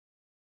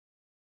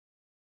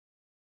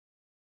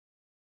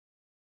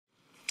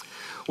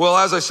Well,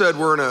 as I said,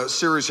 we're in a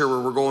series here where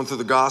we're going through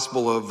the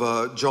Gospel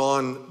of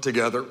John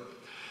together.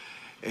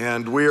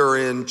 And we are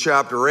in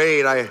chapter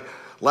 8.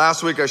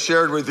 Last week I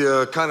shared with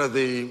you kind of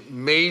the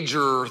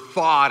major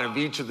thought of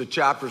each of the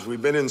chapters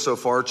we've been in so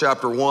far.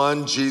 Chapter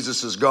 1,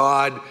 Jesus is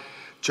God.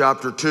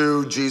 Chapter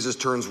 2, Jesus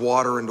turns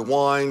water into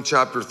wine.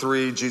 Chapter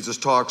 3, Jesus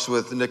talks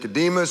with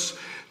Nicodemus.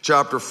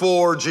 Chapter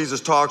 4,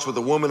 Jesus talks with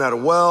a woman at a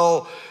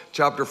well.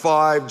 Chapter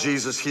 5,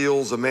 Jesus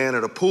heals a man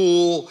at a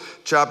pool.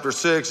 Chapter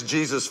 6,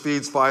 Jesus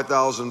feeds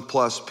 5,000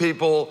 plus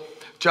people.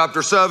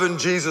 Chapter 7,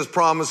 Jesus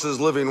promises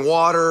living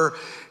water.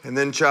 And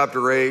then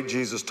chapter 8,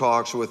 Jesus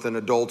talks with an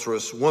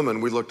adulterous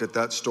woman. We looked at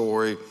that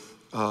story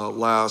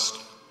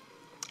last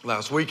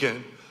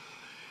weekend.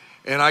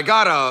 And I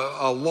got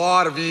a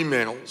lot of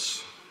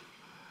emails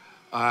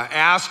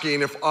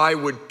asking if I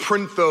would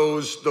print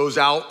those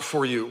out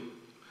for you.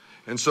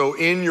 And so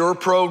in your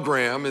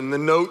program, in the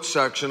notes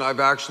section, I've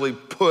actually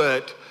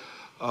put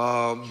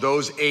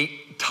those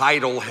 8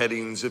 title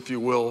headings, if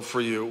you will,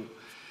 for you.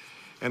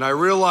 And I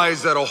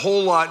realized that a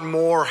whole lot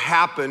more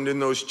happened in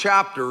those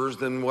chapters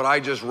than what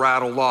I just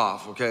rattled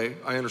off, okay?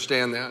 I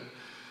understand that.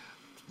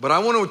 But I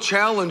want to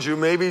challenge you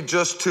maybe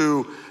just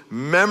to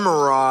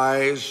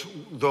memorize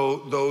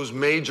those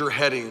major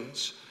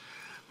headings.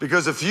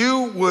 Because if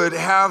you would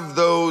have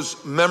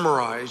those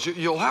memorized,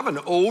 you'll have an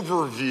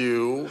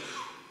overview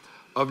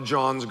of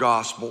John's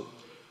gospel.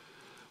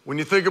 When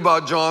you think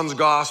about John's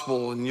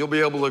gospel, and you'll be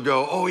able to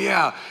go, oh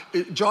yeah,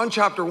 John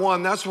chapter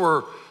 1, that's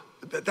where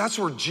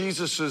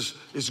Jesus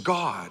is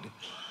God.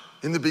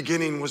 In the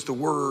beginning was the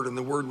Word, and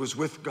the Word was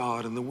with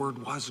God, and the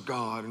Word was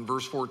God. In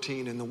verse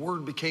 14, and the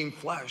Word became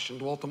flesh and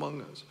dwelt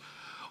among us.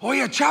 Oh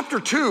yeah, chapter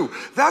 2,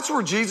 that's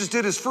where Jesus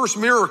did his first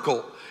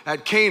miracle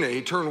at Cana.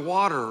 He turned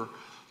water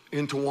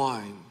into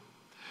wine.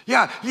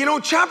 Yeah,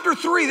 chapter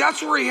 3,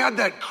 that's where he had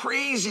that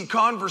crazy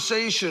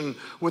conversation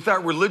with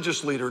that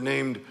religious leader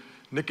named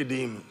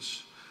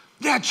Nicodemus.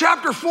 Yeah,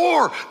 chapter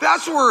 4,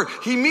 that's where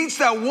he meets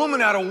that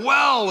woman at a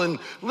well and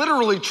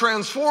literally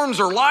transforms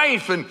her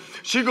life, and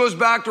she goes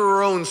back to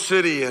her own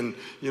city, and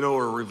a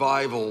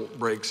revival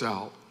breaks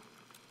out.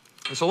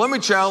 And so let me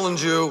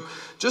challenge you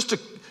just to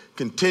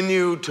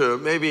continue to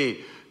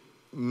maybe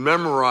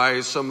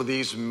memorize some of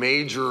these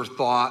major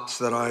thoughts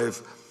that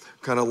I've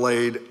kind of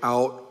laid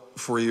out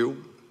for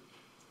you.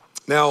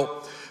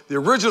 Now, the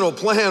original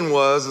plan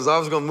was I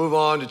was going to move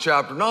on to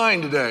chapter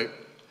 9 today.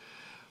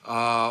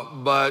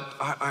 But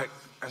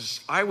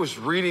as I was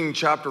reading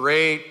chapter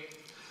 8,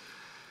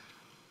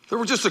 there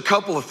were just a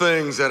couple of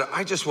things that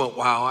I just went,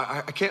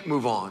 wow, I can't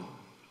move on.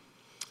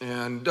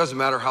 And it doesn't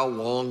matter how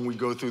long we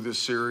go through this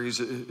series.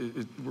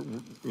 You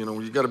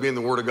got to be in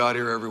the Word of God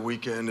here every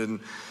weekend, and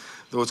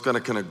though it's going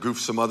to kind of goof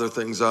some other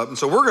things up. And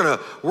so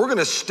we're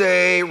gonna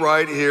stay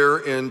right here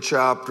in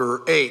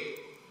chapter 8.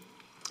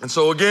 And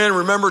so again,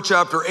 remember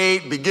chapter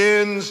 8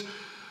 begins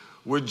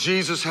with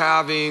Jesus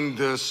having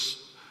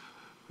this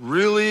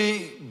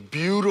really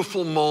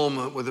beautiful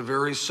moment with a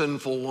very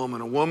sinful woman,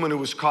 a woman who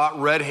was caught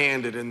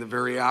red-handed in the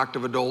very act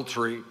of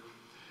adultery.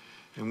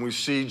 And we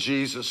see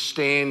Jesus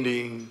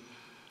standing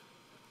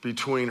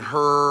between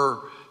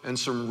her and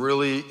some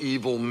really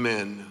evil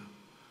men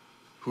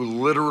who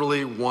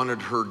literally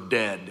wanted her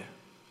dead.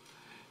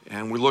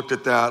 And we looked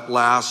at that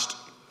last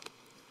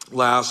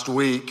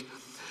week.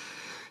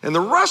 And the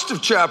rest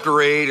of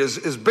chapter 8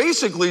 is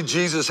basically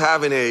Jesus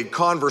having a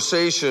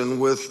conversation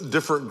with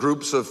different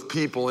groups of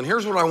people. And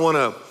here's what I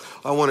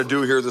want to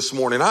do here this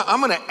morning. I'm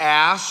going to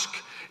ask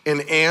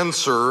and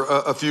answer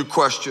a few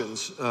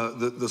questions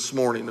this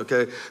morning,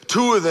 okay?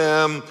 2 of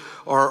them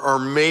are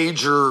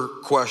major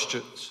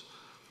questions.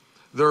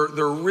 They're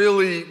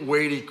really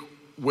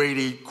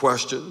weighty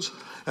questions.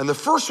 And the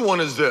first one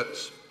is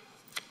this.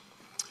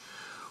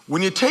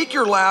 When you take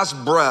your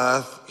last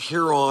breath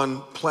here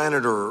on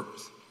planet Earth,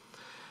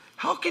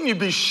 how can you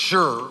be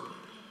sure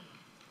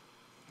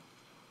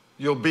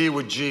you'll be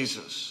with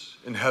Jesus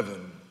in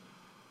heaven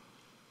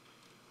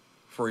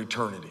for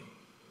eternity?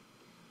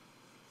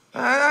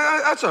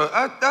 That's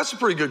a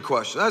pretty good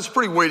question. That's a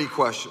pretty weighty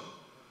question.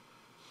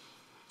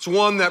 It's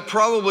one that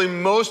probably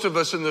most of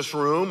us in this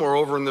room or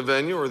over in the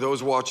venue or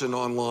those watching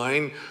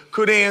online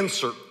could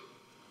answer.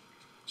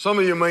 Some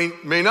of you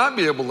may not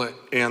be able to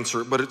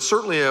answer it, but it's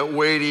certainly a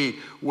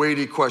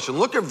weighty question.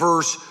 Look at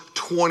verse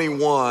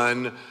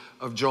 21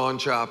 of John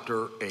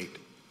chapter 8,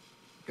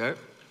 okay?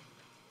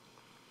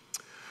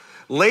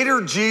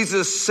 Later,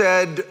 Jesus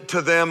said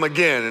to them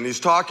again, and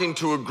he's talking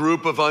to a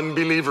group of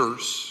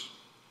unbelievers,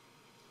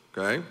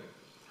 okay?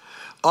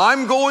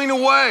 I'm going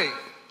away,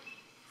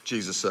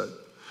 Jesus said.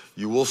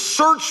 You will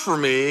search for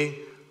me,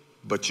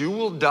 but you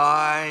will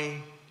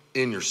die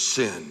in your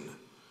sin.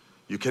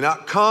 You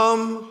cannot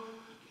come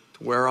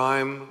to where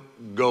I'm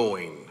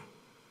going.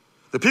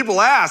 The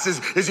people asked,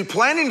 is he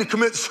planning to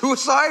commit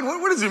suicide?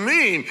 What does he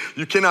mean?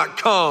 You cannot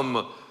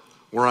come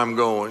where I'm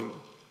going.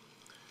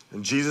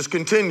 And Jesus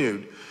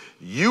continued,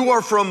 you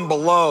are from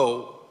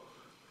below.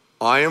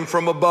 I am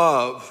from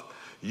above.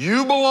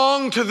 You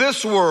belong to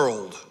this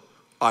world.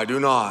 I do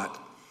not.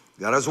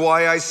 That is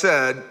why I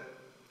said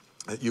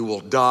that you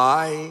will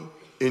die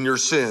in your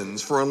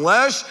sins. For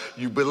unless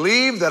you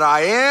believe that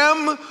I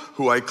am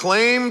who I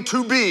claim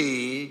to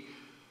be,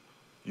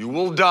 you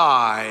will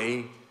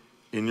die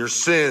in your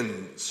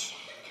sins."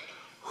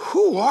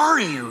 "Who are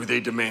you?" they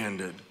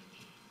demanded.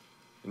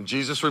 And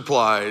Jesus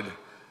replied,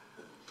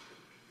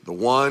 "The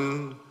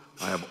one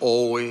I have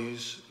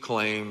always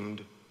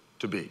claimed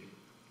to be."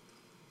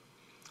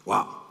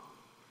 Wow.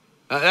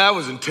 That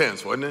was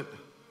intense, wasn't it?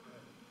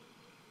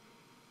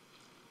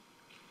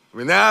 I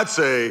mean, that's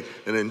an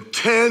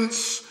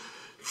intense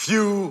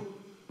few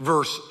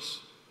verses.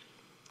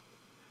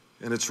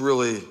 And it's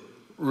really,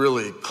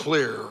 really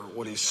clear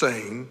what he's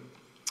saying.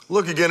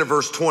 Look again at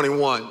verse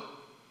 21.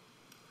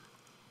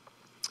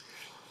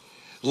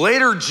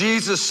 "Later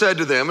Jesus said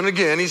to them," and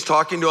again, he's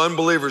talking to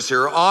unbelievers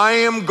here, "I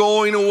am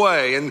going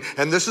away." And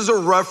this is a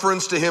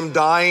reference to him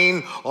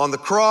dying on the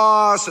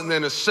cross and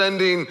then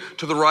ascending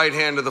to the right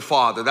hand of the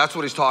Father. That's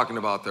what he's talking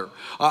about there.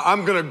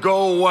 I'm going to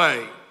go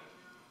away.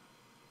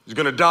 He's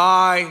going to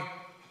die.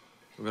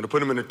 We're going to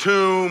put him in a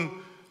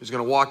tomb. He's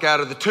going to walk out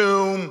of the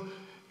tomb,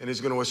 and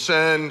he's going to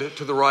ascend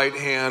to the right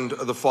hand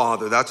of the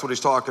Father. That's what he's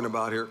talking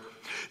about here.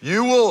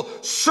 "You will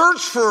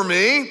search for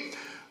me,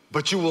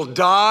 but you will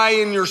die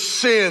in your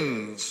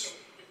sins.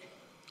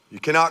 You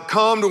cannot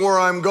come to where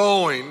I'm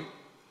going."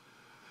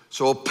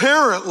 So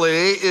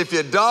apparently, if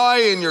you die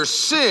in your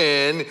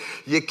sin,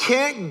 you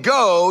can't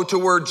go to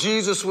where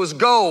Jesus was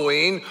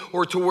going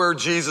or to where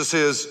Jesus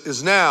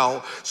is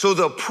now. So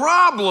the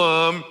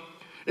problem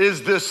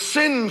is this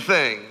sin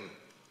thing.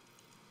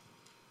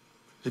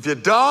 If you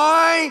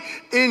die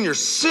in your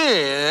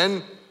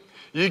sin,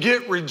 you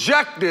get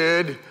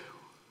rejected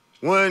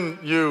when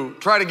you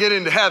try to get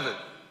into heaven.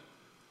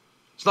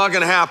 It's not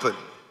going to happen.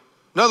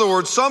 In other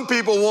words, some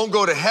people won't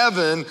go to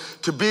heaven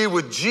to be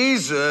with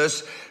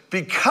Jesus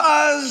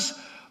because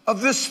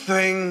of this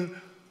thing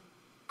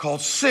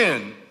called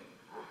sin.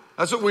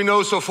 That's what we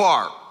know so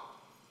far.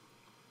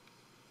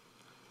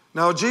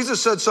 Now,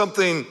 Jesus said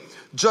something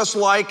just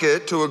like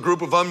it to a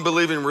group of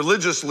unbelieving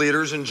religious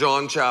leaders in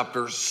John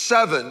chapter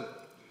 7.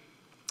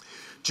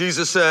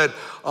 Jesus said,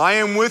 "I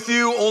am with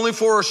you only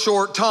for a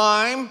short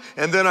time,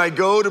 and then I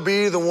go to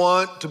be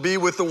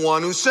with the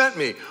one who sent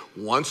me."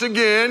 Once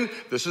again,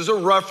 this is a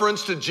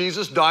reference to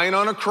Jesus dying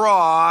on a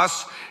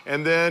cross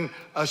and then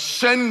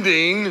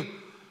ascending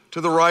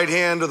to the right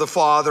hand of the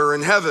Father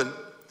in heaven.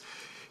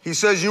 He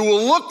says, "You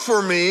will look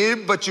for me,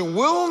 but you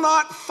will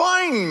not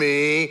find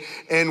me,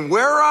 and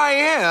where I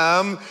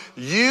am,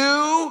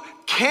 you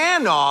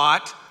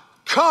cannot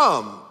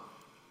come."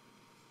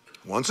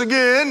 Once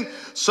again,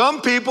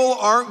 some people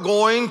aren't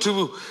going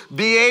to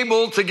be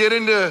able to get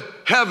into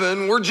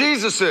heaven where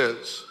Jesus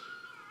is.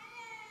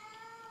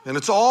 And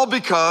it's all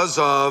because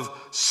of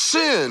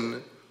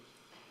sin.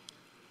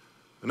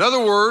 In other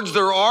words,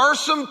 there are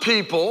some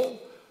people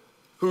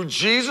who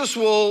Jesus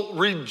will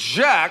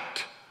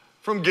reject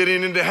from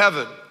getting into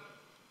heaven.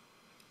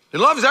 He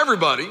loves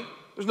everybody.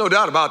 There's no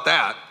doubt about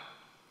that.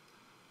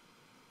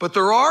 But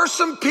there are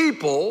some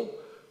people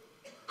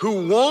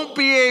who won't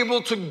be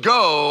able to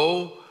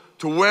go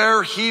to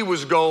where he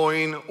was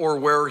going or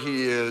where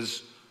he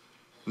is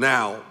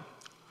now.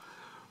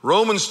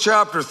 Romans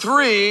chapter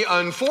 3,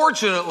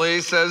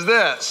 unfortunately, says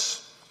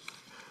this: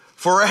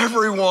 "For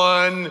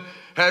everyone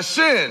has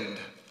sinned.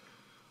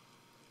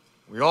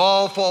 We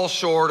all fall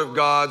short of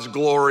God's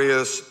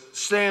glorious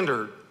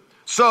standard."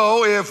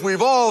 So if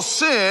we've all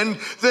sinned,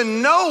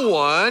 then no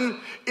one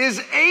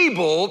is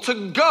able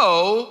to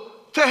go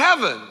to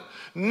heaven.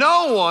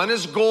 No one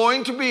is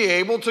going to be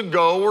able to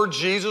go where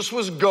Jesus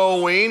was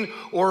going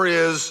or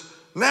is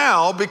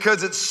now,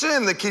 because it's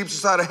sin that keeps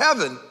us out of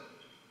heaven.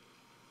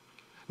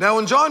 Now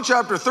in John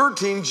chapter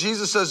 13,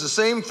 Jesus says the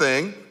same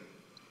thing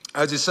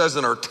as he says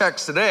in our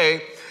text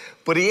today,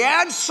 but he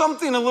adds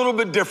something a little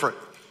bit different.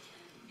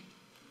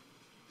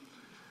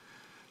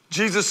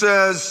 Jesus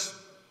says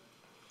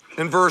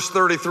in verse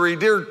 33,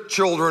 "Dear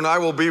children, I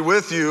will be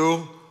with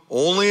you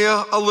only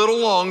a little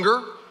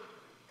longer.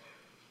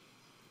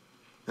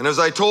 And as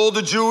I told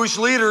the Jewish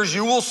leaders,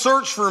 you will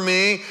search for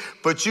me,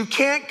 but you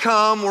can't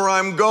come where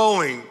I'm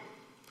going.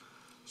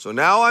 So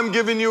now I'm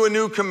giving you a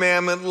new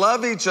commandment.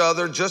 Love each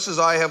other just as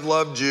I have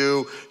loved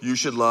you. You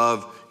should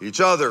love each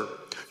other.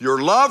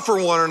 Your love for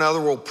one another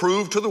will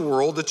prove to the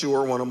world that you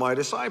are one of my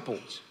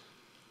disciples."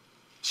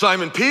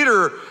 Simon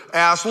Peter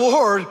asked,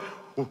 "Lord,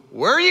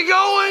 where are you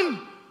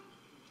going?"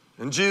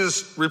 And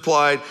Jesus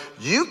replied,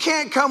 "You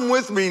can't come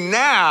with me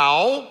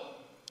now,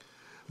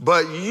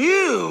 but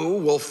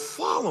you will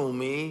follow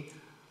me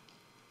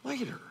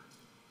later."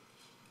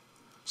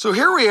 So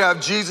here we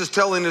have Jesus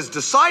telling his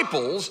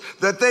disciples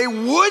that they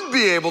would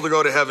be able to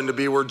go to heaven to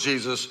be where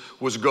Jesus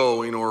was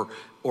going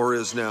or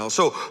is now.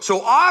 So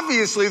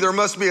obviously there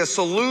must be a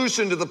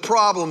solution to the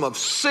problem of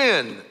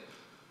sin.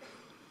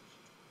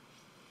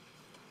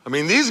 I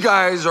mean, these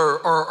guys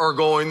are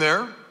going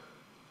there.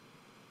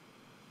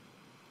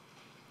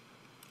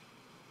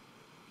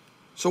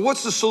 So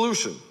what's the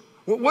solution?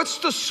 What's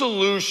the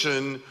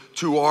solution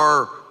to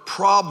our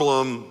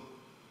problem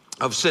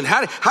of sin.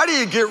 How do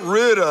you get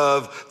rid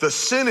of the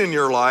sin in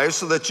your life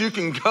so that you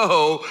can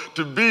go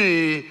to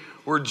be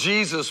where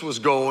Jesus was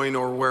going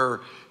or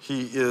where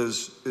he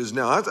is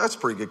now? That's a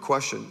pretty good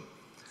question.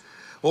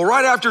 Well,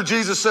 right after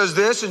Jesus says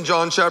this in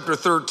John chapter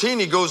 13,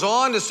 he goes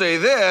on to say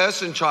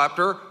this in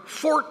chapter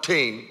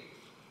 14.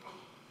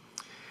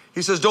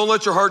 He says, don't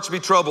let your hearts be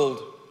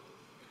troubled.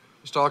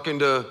 He's talking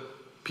to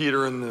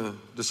Peter and the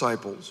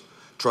disciples.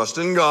 Trust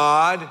in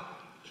God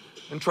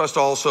and trust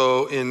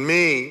also in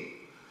me.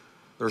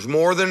 There's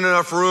more than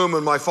enough room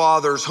in my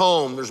Father's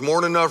home. There's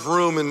more than enough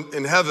room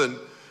in heaven.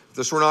 If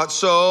this were not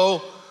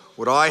so,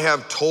 would I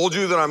have told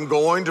you that I'm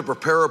going to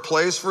prepare a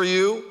place for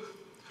you?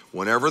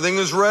 When everything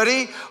is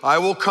ready, I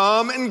will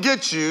come and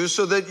get you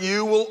so that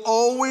you will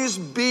always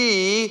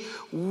be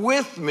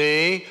with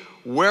me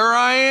where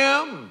I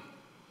am.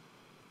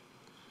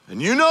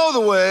 And you know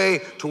the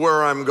way to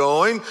where I'm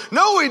going.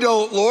 No, we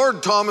don't,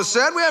 Lord, Thomas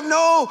said. We have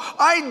no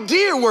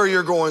idea where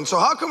you're going, so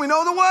how can we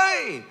know the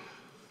way?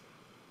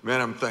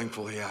 Man, I'm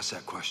thankful he asked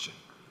that question.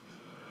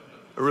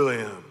 I really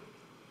am.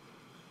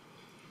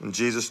 And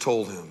Jesus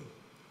told him,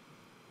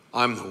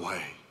 I'm the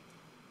way.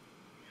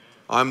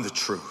 I'm the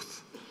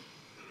truth.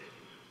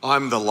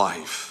 I'm the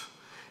life.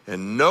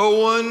 And no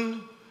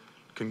one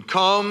can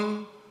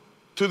come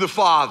to the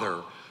Father.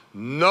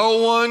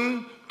 No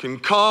one can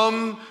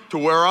come to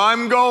where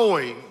I'm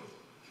going,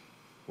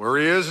 where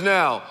he is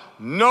now.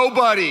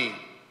 Nobody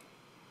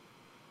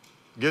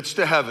gets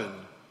to heaven,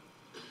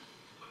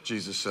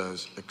 Jesus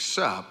says,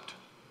 except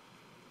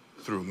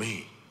through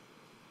me.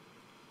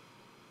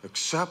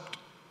 Except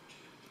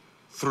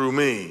through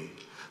me.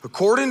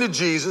 According to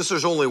Jesus,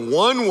 there's only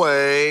one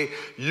way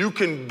you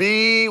can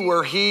be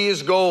where he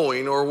is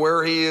going or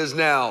where he is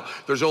now.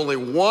 There's only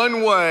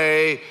one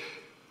way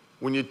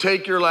when you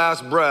take your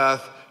last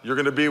breath, you're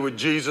going to be with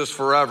Jesus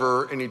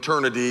forever in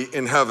eternity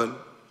in heaven.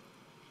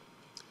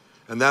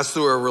 And that's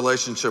through a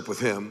relationship with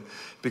him.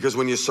 Because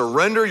when you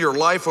surrender your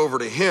life over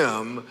to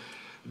him,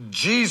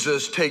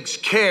 Jesus takes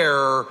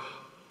care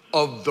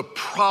of the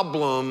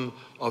problem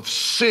of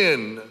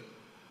sin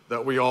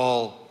that we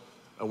all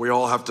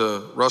have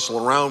to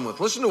wrestle around with.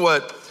 Listen to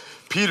what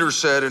Peter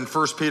said in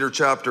 1 Peter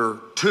chapter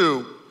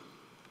 2.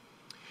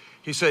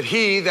 He said,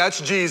 he,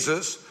 that's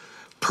Jesus,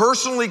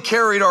 personally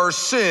carried our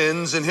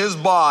sins in his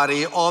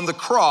body on the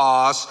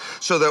cross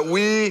so that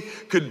we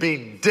could be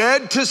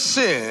dead to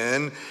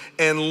sin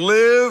and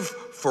live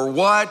for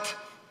what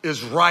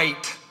is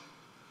right.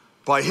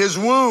 By his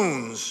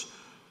wounds,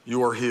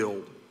 you are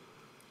healed.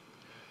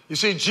 You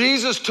see,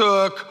 Jesus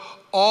took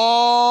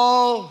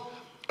all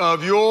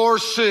of your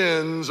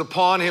sins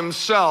upon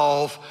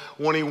himself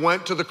when he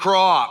went to the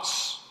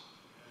cross.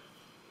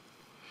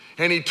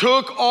 And he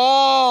took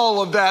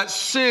all of that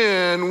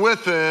sin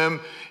with him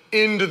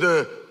into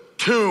the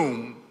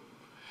tomb.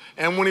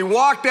 And when he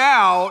walked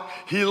out,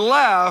 he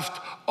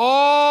left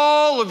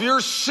all of your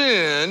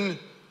sin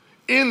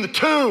in the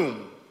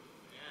tomb.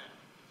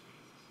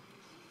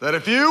 That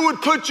if you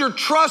would put your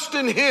trust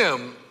in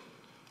him,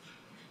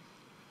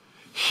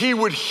 he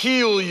would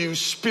heal you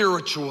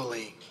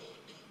spiritually.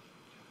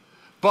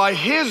 By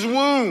his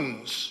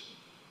wounds,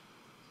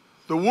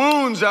 the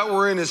wounds that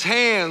were in his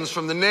hands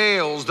from the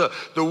nails, the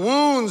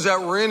wounds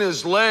that were in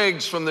his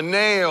legs from the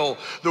nail,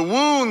 the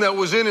wound that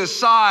was in his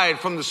side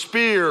from the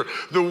spear,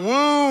 the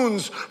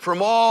wounds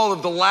from all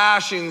of the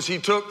lashings he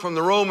took from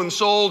the Roman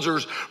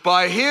soldiers,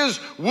 by his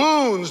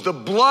wounds, the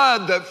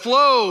blood that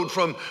flowed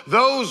from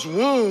those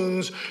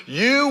wounds,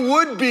 you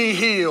would be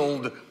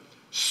healed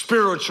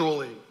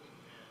spiritually.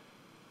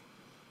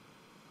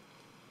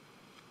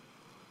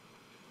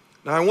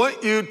 Now, I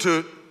want you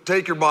to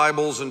take your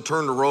Bibles and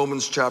turn to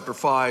Romans chapter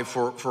 5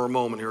 for a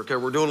moment here, okay?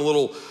 We're doing a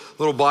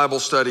little Bible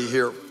study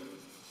here.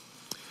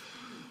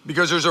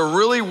 Because there's a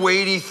really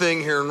weighty thing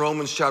here in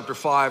Romans chapter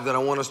 5 that I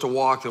want us to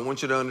walk through. I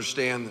want you to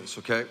understand this,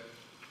 okay?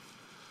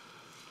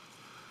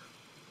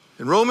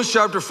 In Romans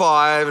chapter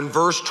 5 and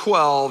verse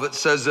 12, it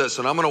says this,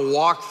 and I'm going to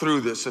walk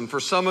through this. And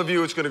for some of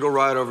you, it's going to go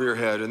right over your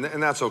head,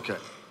 and that's okay.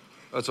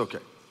 That's okay.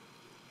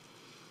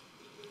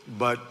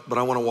 But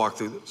I want to walk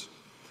through this.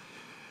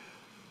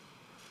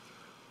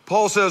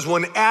 Paul says,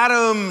 when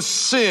Adam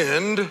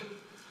sinned,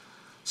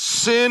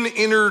 sin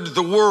entered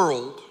the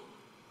world.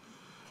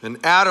 And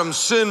Adam's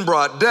sin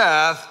brought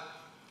death,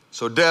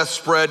 so death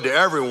spread to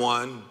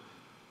everyone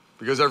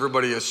because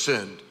everybody has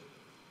sinned.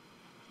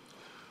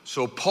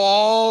 So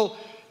Paul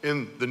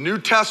in the New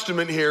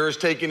Testament here is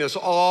taking us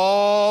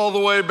all the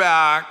way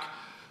back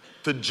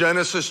to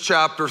Genesis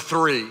chapter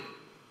 3.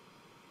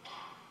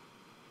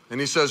 And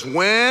he says,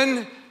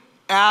 when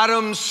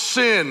Adam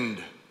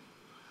sinned,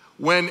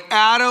 when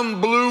Adam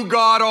blew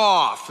God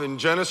off in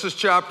Genesis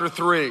chapter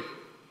 3,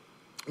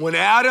 when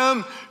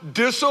Adam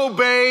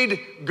disobeyed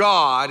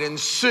God and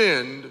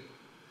sinned,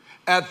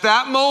 at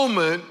that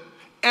moment,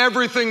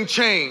 everything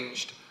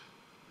changed.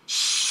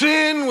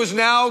 Sin was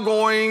now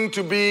going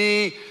to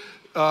be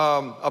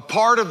a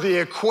part of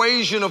the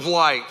equation of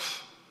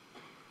life.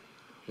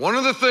 One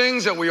of the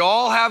things that we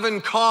all have in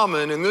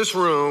common in this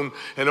room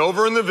and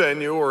over in the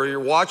venue, or you're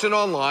watching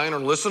online or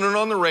listening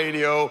on the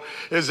radio,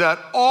 is that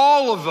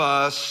all of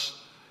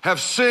us have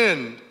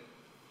sinned.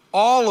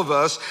 All of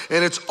us.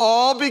 And it's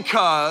all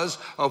because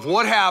of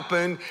what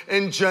happened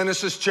in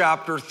Genesis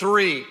chapter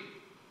 3.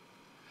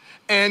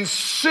 And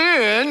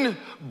sin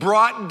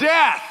brought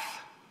death.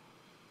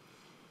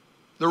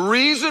 The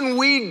reason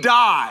we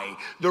die,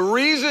 the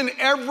reason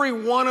every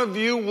one of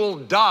you will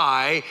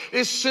die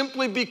is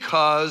simply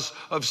because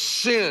of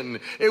sin.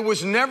 It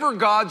was never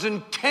God's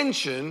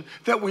intention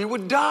that we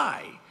would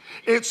die.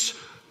 It's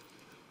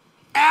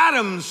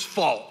Adam's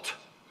fault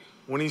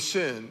when he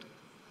sinned.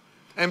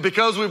 And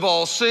because we've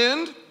all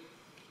sinned,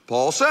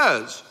 Paul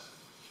says,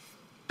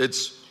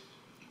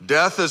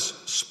 death has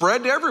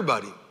spread to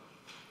everybody.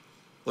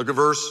 Look at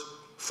verse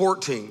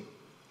 14.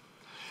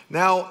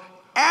 Now,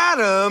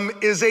 Adam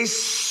is a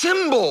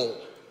symbol,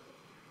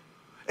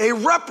 a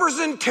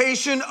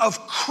representation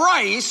of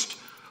Christ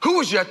who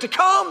is yet to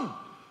come.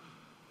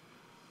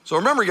 So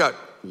remember, you got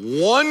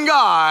one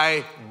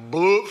guy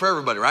blew it for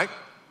everybody, right?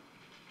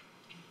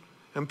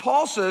 And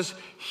Paul says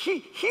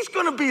he's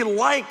going to be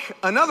like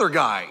another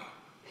guy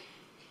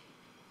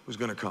who's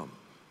going to come.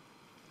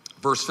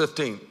 Verse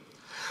 15.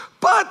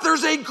 But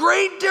there's a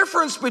great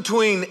difference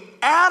between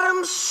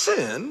Adam's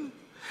sin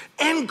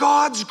and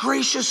God's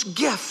gracious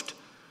gift.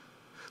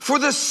 For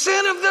the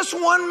sin of this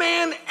one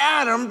man,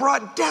 Adam,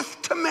 brought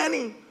death to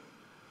many.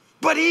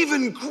 But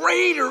even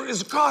greater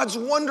is God's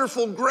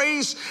wonderful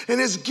grace and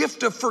his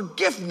gift of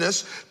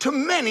forgiveness to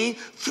many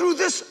through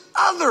this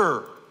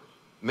other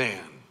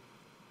man,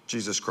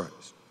 Jesus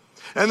Christ.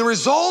 And the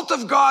result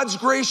of God's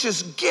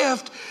gracious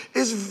gift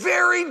is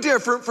very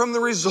different from the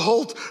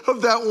result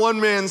of that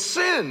one man's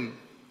sin.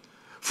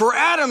 For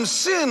Adam's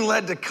sin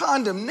led to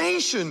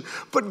condemnation,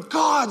 but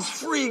God's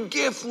free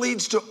gift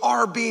leads to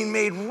our being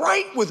made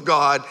right with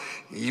God,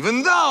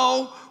 even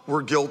though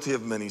we're guilty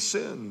of many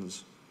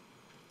sins.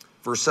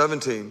 Verse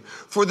 17,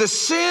 for the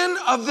sin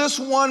of this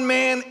one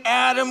man,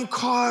 Adam,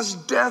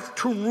 caused death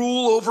to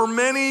rule over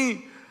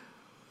many.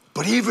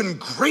 But even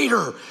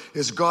greater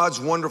is God's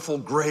wonderful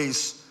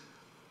grace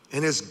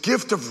and his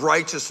gift of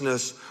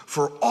righteousness,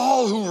 for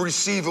all who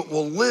receive it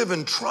will live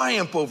and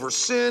triumph over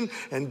sin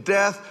and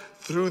death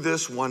through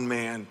this one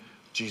man,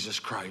 Jesus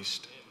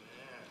Christ.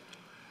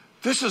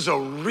 This is a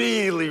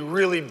really,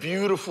 really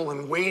beautiful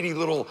and weighty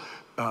little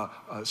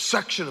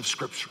section of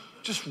Scripture.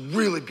 Just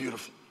really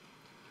beautiful.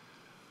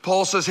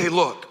 Paul says, hey,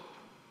 look,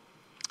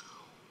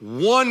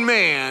 one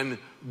man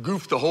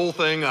goofed the whole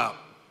thing up.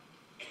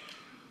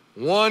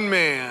 One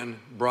man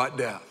brought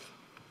death.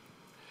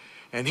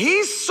 And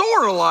he's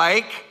sort of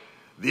like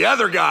the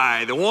other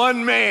guy, the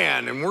one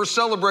man, and we're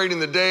celebrating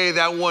the day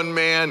that one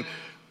man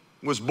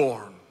was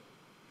born,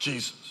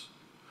 Jesus.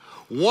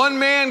 One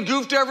man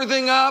goofed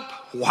everything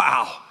up,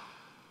 wow.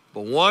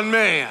 But one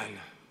man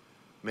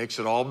makes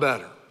it all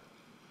better.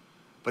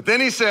 But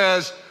then he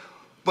says,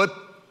 but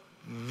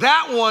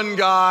that one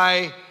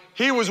guy,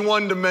 he was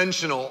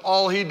one-dimensional.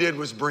 All he did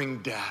was bring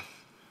death.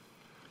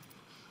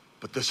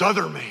 But this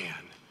other man,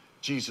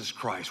 Jesus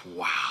Christ,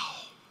 wow.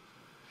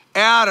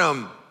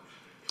 Adam's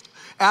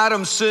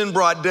sin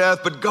brought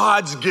death, but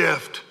God's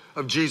gift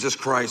of Jesus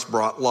Christ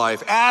brought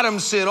life.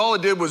 Adam's sin, all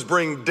it did was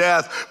bring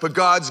death, but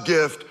God's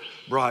gift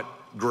brought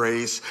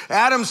grace.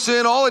 Adam's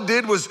sin, all it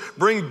did was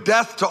bring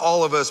death to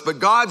all of us, but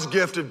God's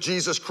gift of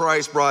Jesus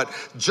Christ brought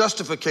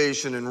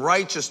justification and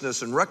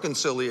righteousness and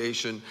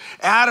reconciliation.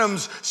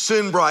 Adam's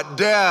sin brought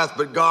death,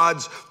 but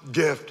God's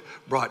gift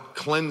brought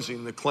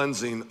cleansing, the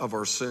cleansing of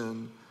our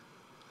sin.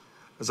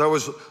 As I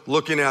was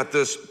looking at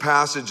this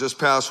passage this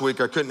past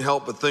week, I couldn't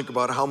help but think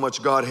about how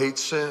much God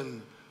hates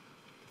sin.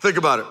 Think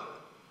about it.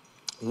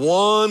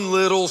 One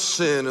little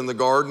sin in the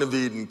Garden of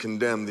Eden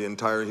condemned the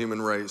entire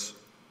human race.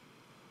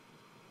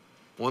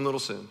 One little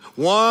sin.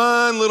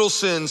 One little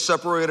sin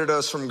separated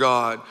us from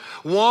God.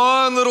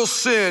 One little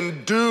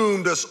sin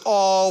doomed us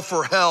all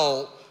for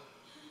hell.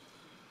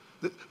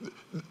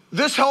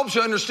 This helps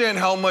you understand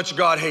how much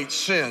God hates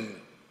sin.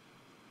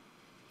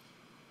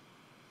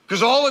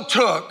 Because all it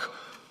took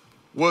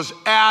was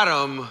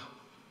Adam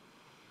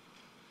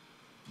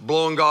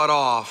blowing God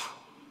off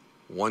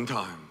one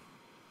time.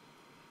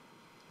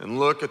 And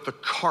look at the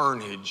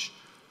carnage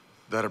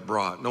that it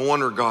brought. No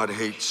wonder God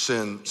hates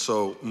sin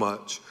so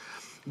much.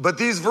 But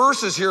these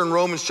verses here in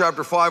Romans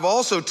chapter 5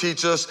 also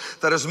teach us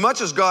that as much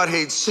as God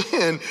hates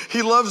sin,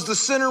 he loves the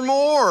sinner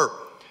more.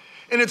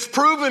 And it's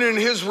proven in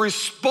his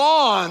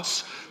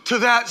response to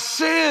that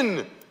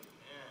sin.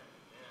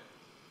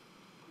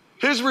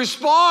 His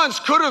response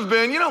could have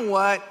been, you know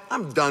what?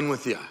 I'm done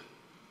with you.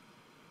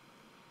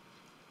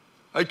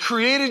 I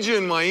created you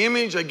in my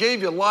image. I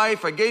gave you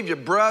life. I gave you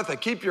breath. I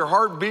keep your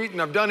heart beating.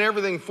 I've done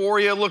everything for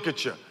you. Look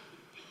at you.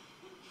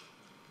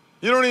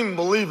 You don't even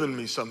believe in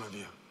me, some of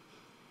you.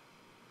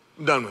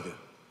 I'm done with you.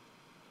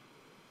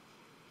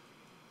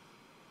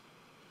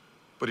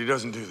 But he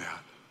doesn't do that.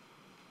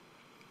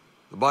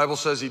 The Bible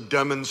says he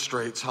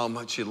demonstrates how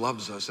much he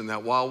loves us, and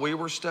that while we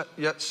were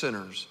yet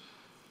sinners,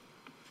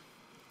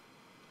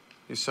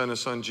 He sent his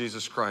son,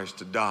 Jesus Christ,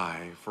 to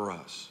die for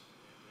us,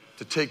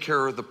 to take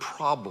care of the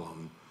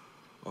problem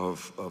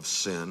of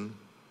sin.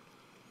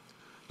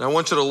 Now, I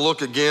want you to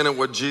look again at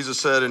what Jesus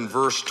said in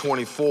verse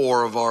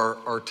 24 of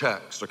our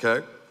text,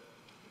 okay?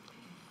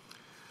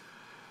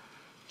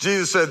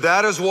 Jesus said,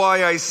 that is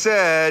why I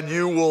said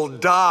you will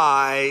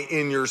die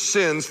in your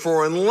sins,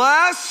 for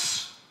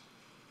unless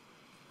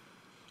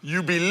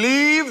you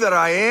believe that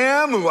I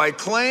am who I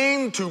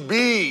claim to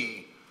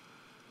be,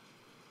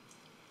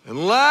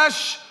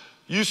 unless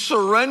you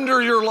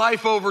surrender your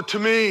life over to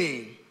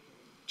me,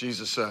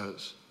 Jesus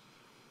says,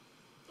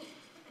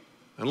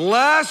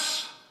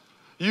 unless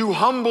you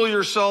humble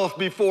yourself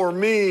before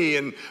me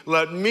and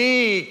let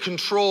me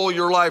control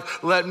your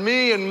life, let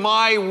me and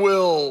my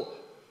will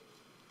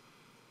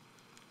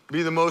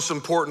be the most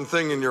important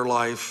thing in your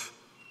life,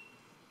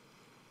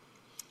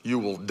 you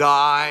will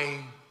die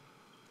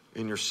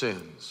in your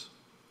sins.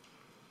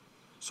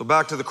 So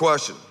back to the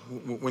question,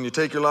 when you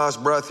take your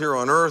last breath here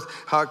on earth,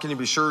 how can you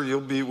be sure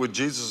you'll be with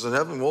Jesus in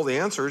heaven? Well, the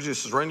answer is you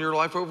surrender your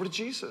life over to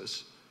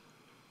Jesus.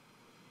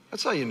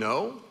 That's how you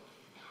know.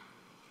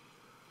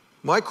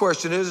 My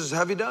question is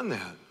have you done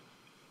that?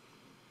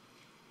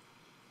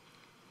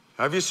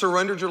 Have you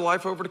surrendered your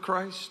life over to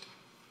Christ?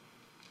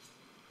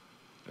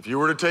 If you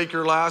were to take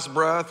your last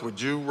breath, would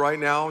you right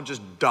now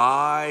just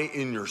die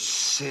in your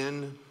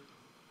sin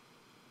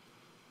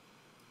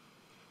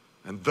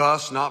and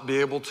thus not be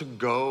able to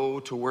go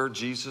to where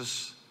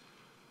Jesus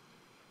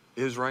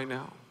is right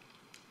now?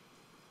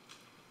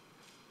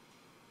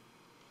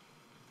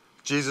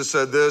 Jesus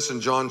said this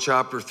in John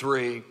chapter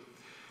 3.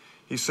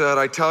 He said,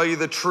 I tell you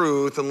the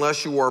truth,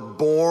 unless you are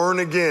born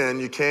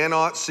again, you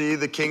cannot see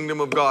the kingdom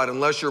of God.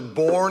 Unless you're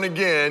born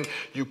again,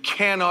 you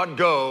cannot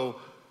go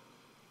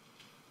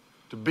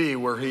to be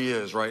where he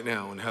is right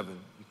now in heaven.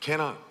 You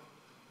cannot.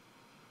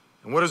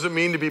 And what does it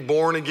mean to be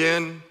born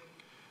again?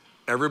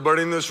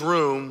 Everybody in this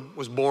room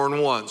was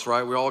born once,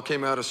 right? We all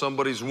came out of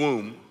somebody's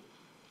womb.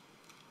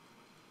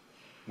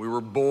 We were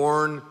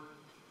born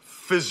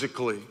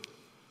physically.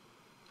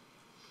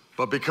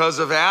 But because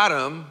of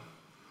Adam,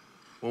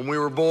 when we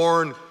were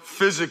born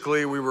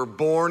physically, we were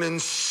born in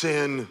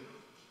sin.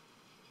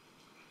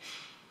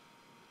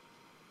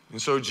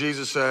 And so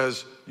Jesus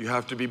says, you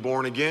have to be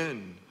born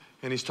again.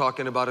 And he's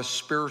talking about a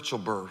spiritual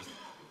birth.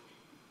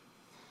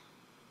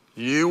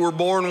 You were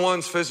born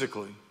once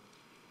physically.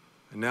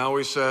 And now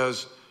he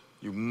says,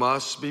 you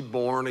must be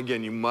born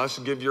again. You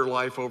must give your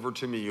life over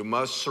to me. You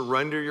must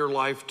surrender your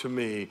life to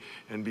me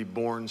and be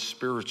born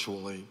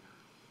spiritually.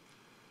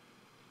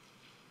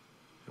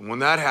 And when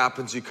that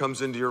happens, he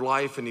comes into your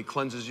life and he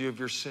cleanses you of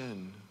your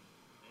sin.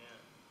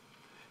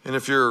 And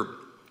if you're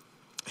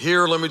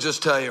here, let me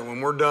just tell you, when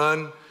we're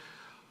done,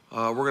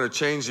 we're going to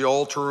change the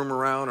altar room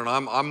around, and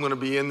I'm going to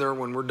be in there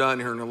when we're done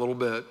here in a little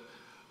bit.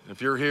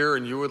 If you're here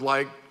and you would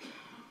like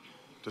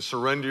to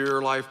surrender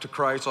your life to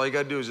Christ, all you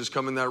got to do is just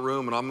come in that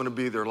room, and I'm going to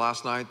be there.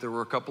 Last night, there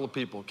were a couple of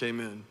people came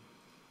in.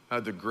 I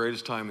had the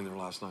greatest time in there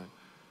last night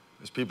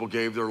as people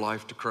gave their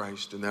life to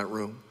Christ in that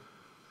room.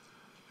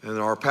 And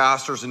our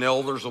pastors and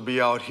elders will be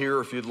out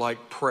here if you'd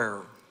like prayer.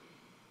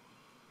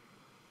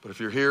 But if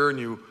you're here and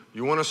you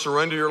want to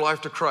surrender your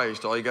life to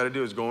Christ, all you got to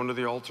do is go into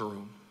the altar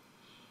room.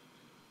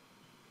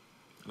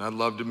 And I'd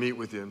love to meet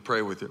with you and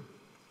pray with you.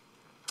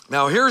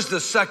 Now, here's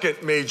the second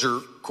major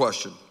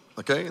question,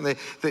 okay? And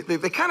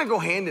they kind of go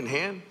hand in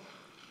hand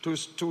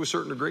to a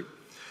certain degree.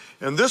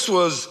 And this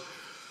was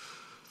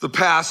the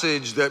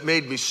passage that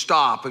made me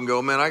stop and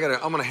go, man, I'm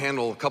going to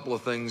handle a couple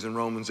of things in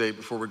Romans 8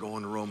 before we go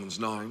on to Romans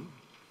 9.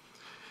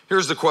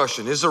 Here's the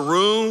question. Is there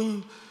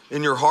room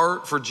in your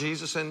heart for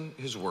Jesus and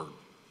his word?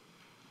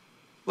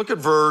 Look at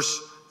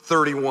verse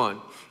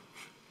 31.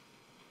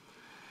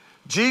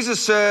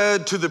 Jesus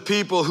said to the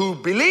people who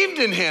believed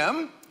in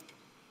him,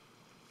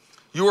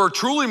 you are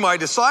truly my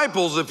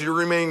disciples if you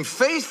remain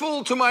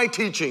faithful to my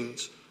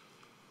teachings.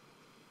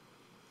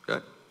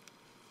 Okay?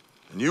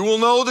 And you will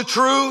know the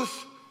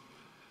truth,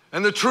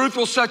 and the truth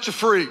will set you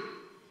free.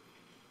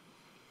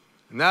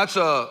 And that's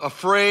a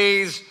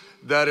phrase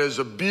that is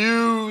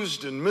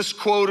abused and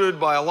misquoted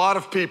by a lot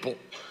of people.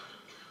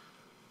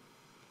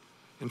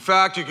 In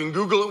fact, you can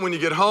Google it when you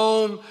get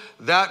home,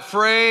 that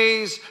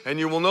phrase, and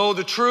you will know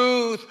the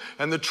truth,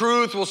 and the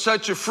truth will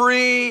set you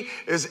free,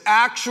 is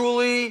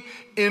actually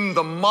in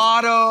the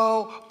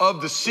motto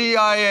of the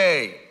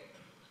CIA.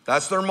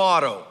 That's their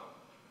motto.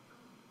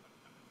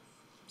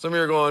 Some of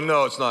you are going,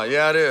 no, it's not.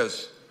 Yeah, it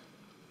is.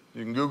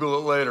 You can Google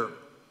it later.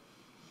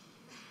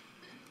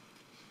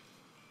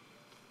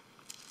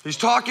 He's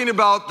talking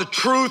about the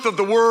truth of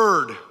the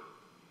word.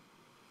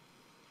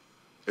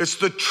 It's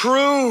the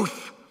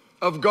truth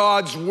of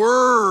God's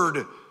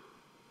word.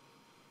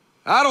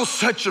 That'll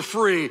set you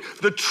free.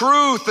 The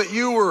truth that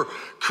you were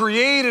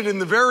created in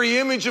the very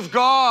image of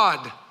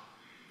God.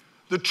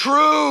 The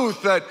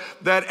truth that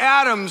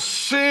Adam's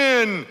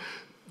sin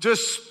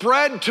just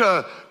spread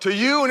to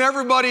you and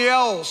everybody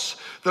else.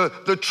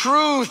 The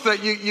truth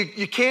that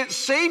you can't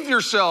save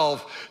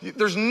yourself.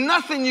 There's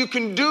nothing you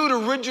can do to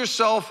rid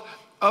yourself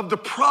of the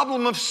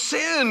problem of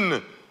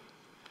sin.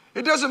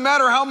 It doesn't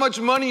matter how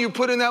much money you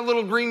put in that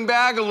little green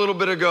bag a little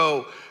bit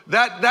ago.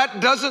 That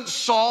doesn't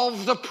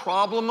solve the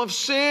problem of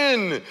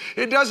sin.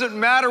 It doesn't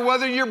matter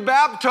whether you're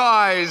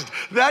baptized.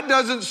 That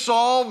doesn't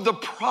solve the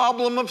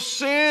problem of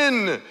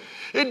sin.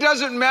 It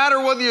doesn't matter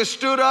whether you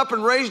stood up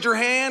and raised your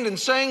hand and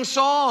sang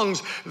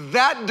songs.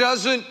 That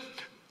doesn't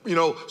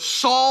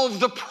solve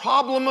the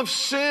problem of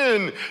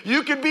sin.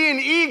 You could be an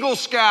Eagle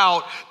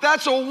Scout.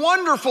 That's a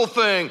wonderful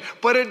thing,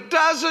 but it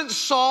doesn't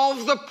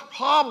solve the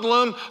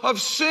problem of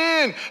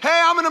sin.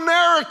 Hey, I'm an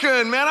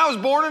American, man. I was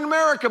born in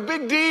America.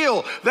 Big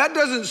deal. That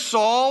doesn't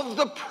solve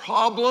the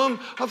problem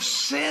of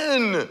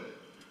sin.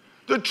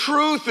 The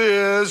truth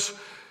is,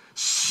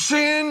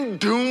 sin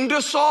doomed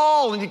us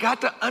all, and you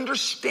got to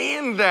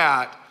understand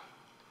that.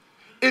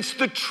 It's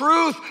the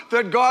truth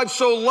that God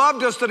so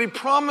loved us that he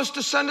promised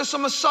to send us a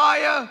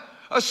Messiah,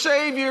 a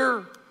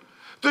Savior.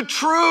 The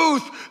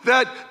truth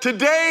that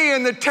today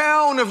in the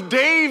town of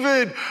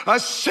David, a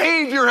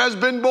Savior has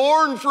been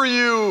born for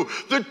you.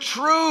 The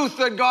truth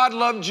that God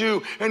loved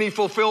you and he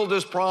fulfilled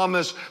his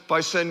promise by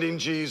sending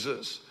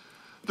Jesus.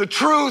 The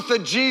truth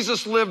that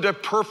Jesus lived a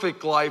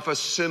perfect life, a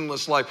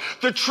sinless life.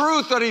 The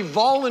truth that he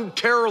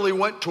voluntarily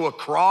went to a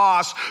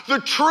cross. The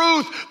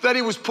truth that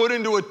he was put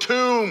into a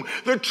tomb.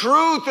 The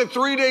truth that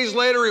 3 days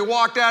later he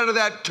walked out of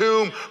that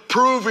tomb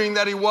proving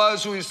that he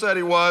was who he said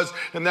he was,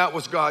 and that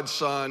was God's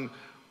Son.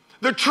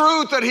 The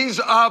truth that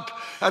he's up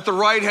at the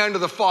right hand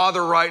of the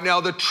Father right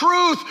now. The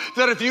truth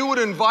that if you would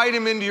invite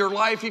him into your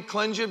life, he'd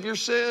cleanse you of your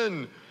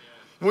sin.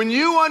 When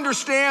you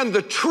understand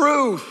the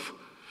truth,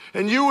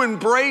 and you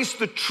embrace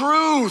the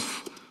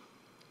truth,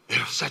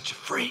 it'll set you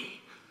free.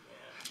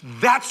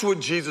 That's what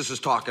Jesus is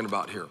talking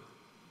about here.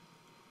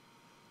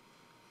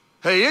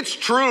 Hey, it's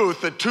truth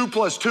that 2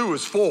 + 2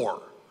 is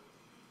 4.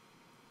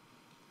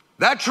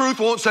 That truth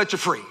won't set you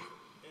free.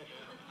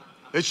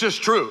 It's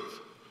just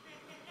truth.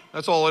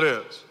 That's all it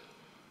is.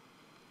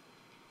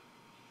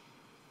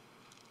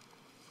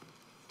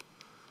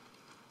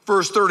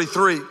 Verse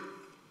 33.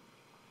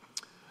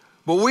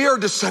 But we are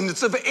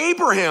descendants of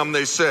Abraham,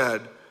 they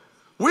said.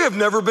 We have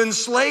never been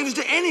slaves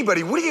to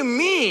anybody. What do you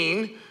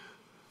mean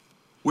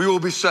we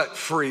will be set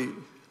free?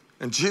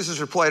 And Jesus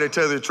replied, I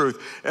tell you the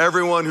truth,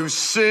 everyone who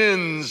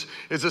sins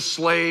is a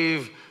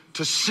slave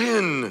to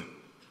sin.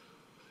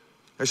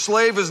 A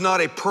slave is not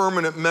a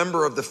permanent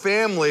member of the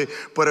family,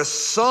 but a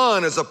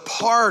son is a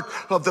part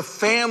of the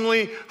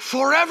family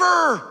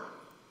forever.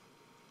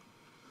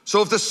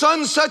 So if the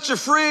Son sets you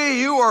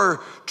free, you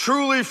are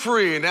truly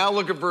free. Now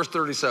look at verse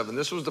 37.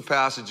 This was the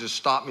passage that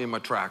stopped me in my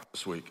track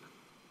this week.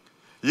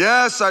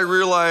 Yes, I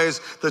realize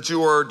that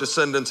you are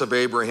descendants of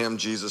Abraham,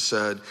 Jesus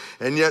said,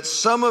 and yet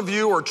some of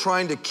you are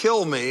trying to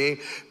kill me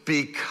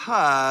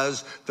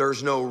because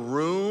there's no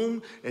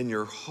room in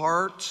your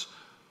hearts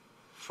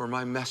for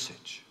my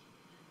message.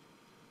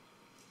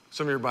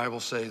 Some of your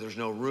Bibles say there's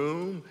no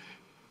room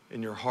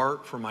in your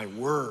heart for my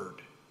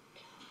word.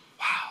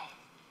 Wow.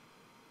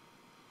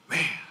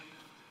 Man.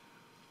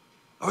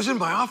 I was in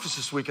my office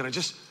this week and I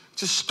just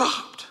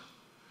stopped.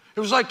 It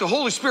was like the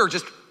Holy Spirit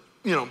just,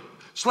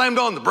 slammed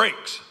on the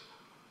brakes.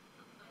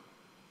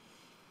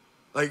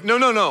 Like, no.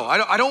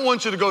 I don't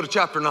want you to go to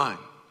chapter 9.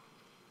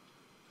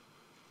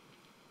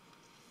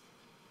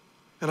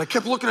 And I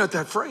kept looking at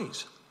that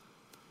phrase.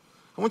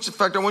 I want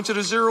you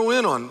to zero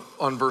in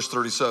on verse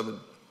 37.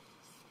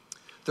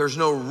 There's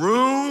no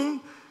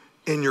room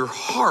in your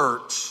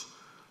hearts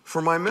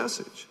for my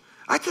message.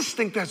 I just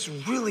think that's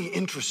really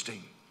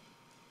interesting.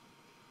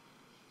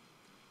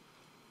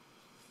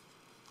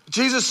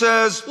 Jesus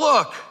says,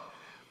 look,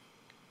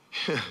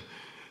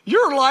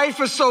 your life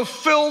is so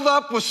filled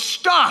up with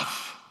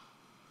stuff.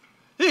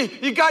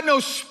 You got no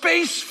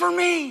space for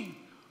me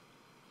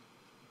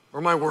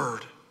or my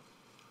word.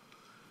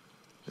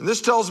 And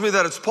this tells me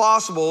that it's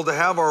possible to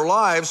have our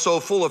lives so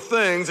full of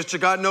things that you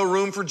got no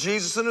room for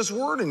Jesus and his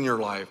word in your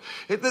life.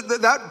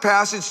 That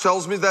passage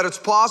tells me that it's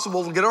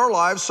possible to get our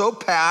lives so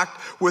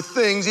packed with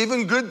things,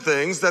 even good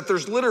things, that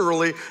there's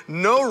literally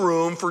no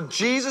room for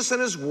Jesus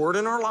and his word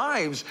in our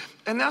lives.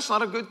 And that's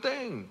not a good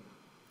thing.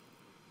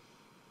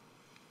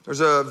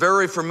 There's a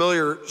very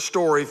familiar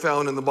story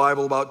found in the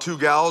Bible about 2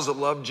 gals that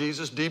loved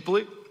Jesus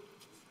deeply. It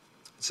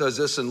says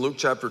this in Luke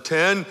chapter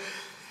 10.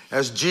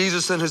 As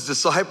Jesus and his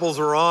disciples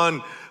were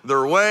on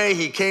their way,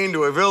 he came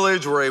to a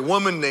village where a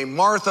woman named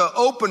Martha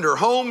opened her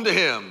home to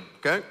him.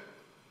 Okay?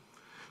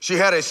 She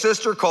had a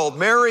sister called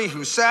Mary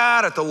who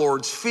sat at the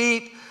Lord's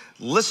feet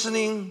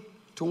listening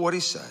to what he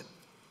said.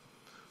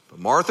 But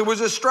Martha was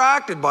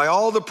distracted by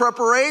all the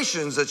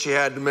preparations that she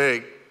had to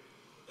make.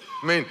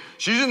 I mean,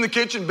 she's in the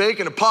kitchen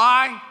baking a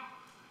pie.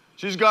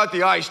 She's got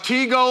the iced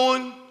tea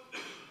going.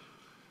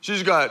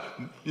 She's got,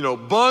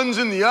 buns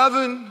in the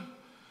oven.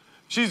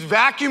 She's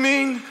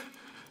vacuuming,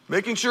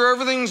 making sure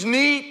everything's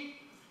neat,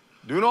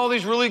 doing all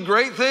these really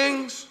great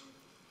things.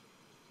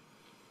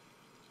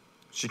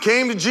 She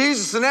came to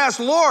Jesus and asked,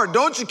 Lord,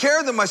 don't you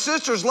care that my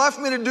sister's left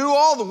me to do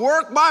all the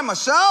work by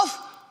myself?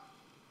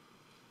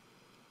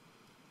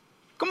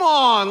 Come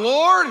on,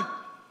 Lord.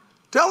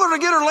 Tell her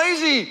to get her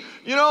lazy,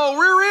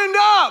 rear end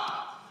up.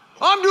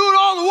 I'm doing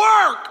all the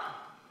work.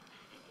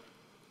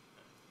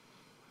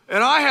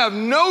 And I have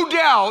no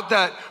doubt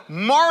that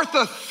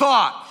Martha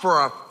thought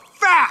for a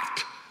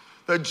fact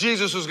that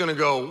Jesus was going to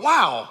go,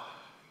 wow,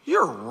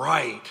 you're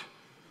right.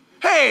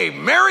 Hey,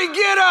 Mary,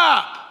 get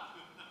up.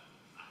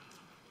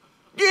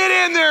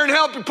 Get in there and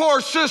help your poor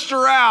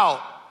sister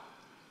out.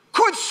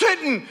 Quit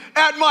sitting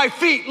at my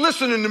feet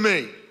listening to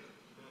me.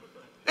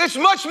 It's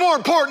much more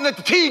important that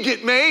the tea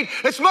get made.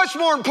 It's much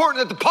more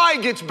important that the pie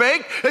gets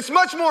baked. It's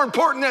much more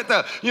important that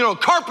the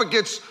carpet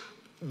gets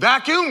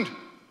vacuumed.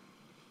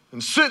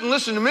 And sit and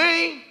listen to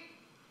me.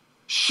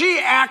 She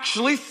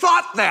actually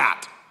thought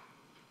that.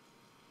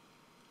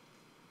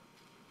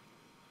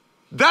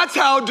 That's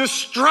how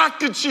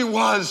distracted she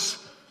was.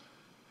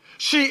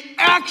 She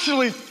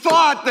actually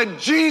thought that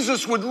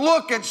Jesus would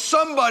look at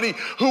somebody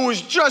who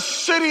was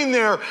just sitting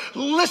there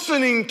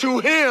listening to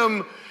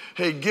him.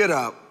 Hey, get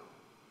up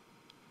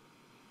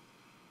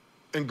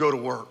and go to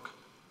work.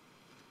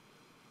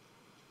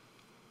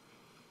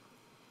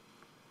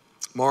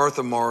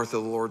 Martha, Martha, the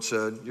Lord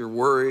said, you're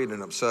worried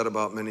and upset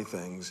about many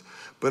things,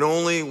 but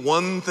only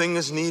one thing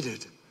is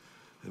needed.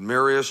 And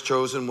Mary has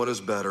chosen what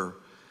is better,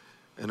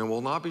 and it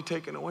will not be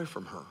taken away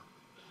from her.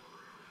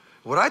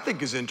 What I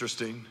think is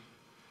interesting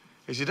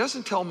is he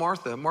doesn't tell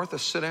Martha, Martha,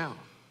 sit down.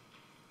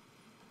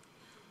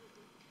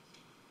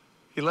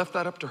 He left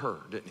that up to her,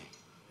 didn't he?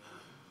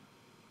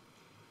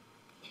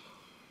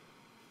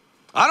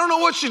 I don't know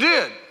what she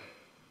did.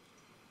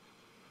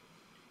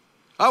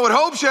 I would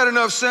hope she had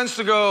enough sense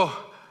to go,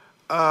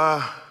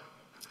 I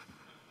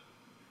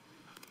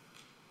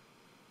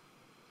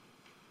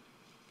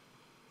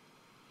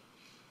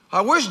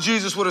wish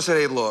Jesus would have said,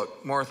 hey,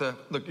 look, Martha,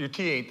 look, your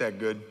tea ain't that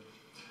good.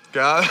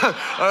 God,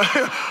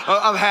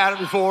 I've had it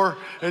before,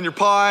 and your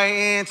pie,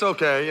 it's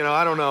okay.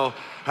 I don't know.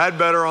 Had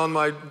better on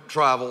my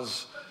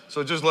travels,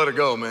 so just let it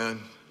go, man.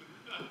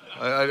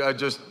 I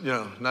just,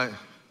 not.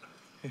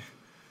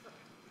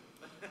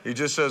 He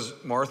just says,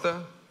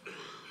 Martha, your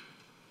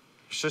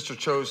sister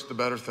chose the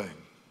better thing.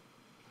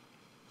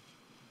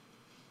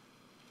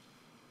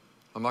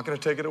 I'm not going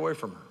to take it away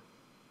from her.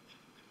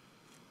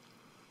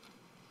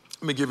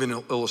 Let me give you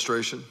an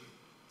illustration.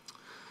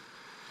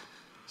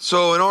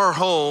 So in our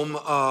home,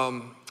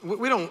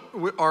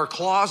 our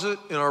closet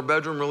in our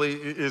bedroom really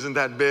isn't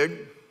that big.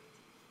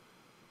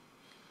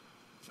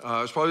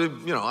 It's probably, I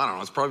don't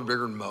know, it's probably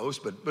bigger than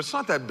most, but it's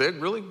not that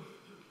big, really.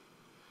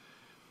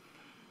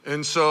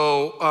 And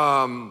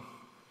so,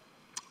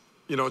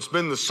 it's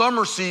been the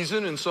summer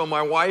season, and so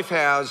my wife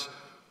has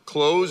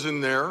clothes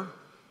in there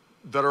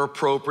that are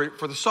appropriate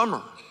for the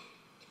summer.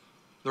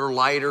 They're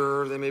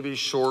lighter, they may be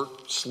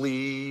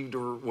short-sleeved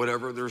or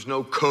whatever. There's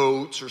no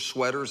coats or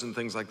sweaters and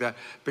things like that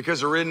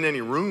because there isn't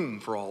any room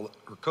for all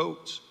her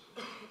coats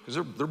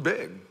because they're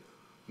big,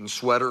 and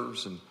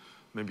sweaters and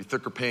maybe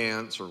thicker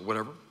pants or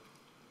whatever.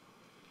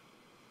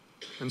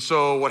 And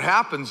so what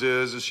happens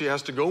is she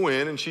has to go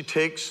in and she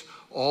takes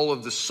all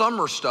of the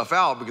summer stuff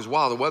out because,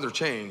 wow, the weather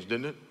changed,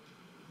 didn't it?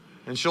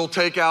 And she'll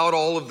take out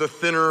all of the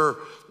thinner,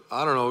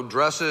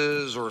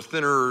 dresses or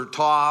thinner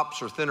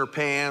tops or thinner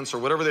pants or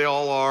whatever they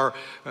all are,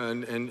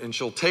 and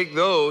she'll take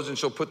those and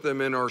she'll put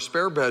them in our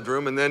spare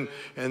bedroom, and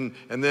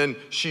then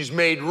she's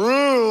made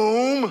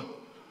room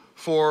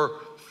for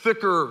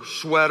thicker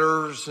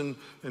sweaters and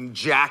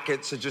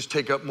jackets that just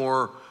take up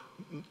more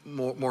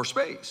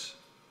space.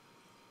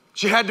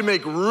 She had to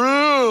make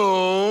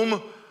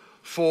room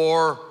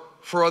for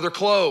other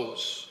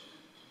clothes.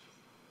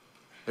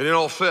 It didn't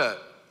all fit.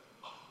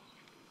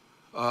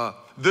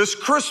 This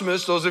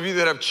Christmas, those of you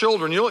that have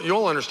children,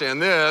 you'll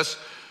understand this.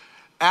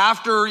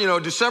 After,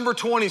 December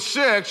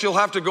 26th, you'll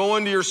have to go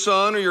into your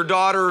son or your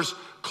daughter's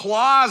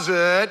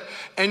closet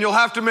and you'll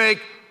have to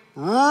make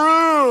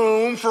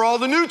room for all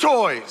the new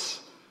toys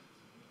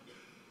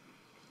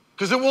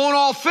because it won't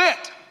all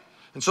fit.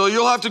 And so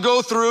you'll have to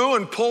go through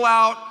and pull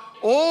out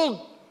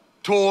old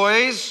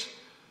toys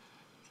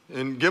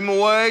and give them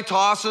away,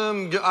 toss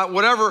them,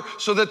 whatever,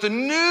 so that the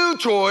new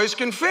toys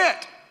can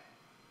fit.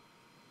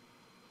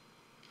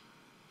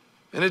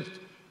 And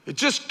it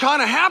just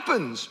kind of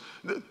happens.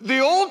 The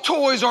old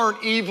toys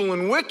aren't evil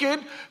and wicked.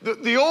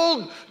 The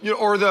old,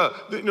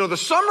 the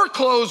summer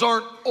clothes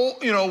aren't,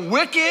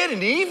 wicked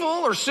and evil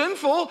or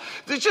sinful.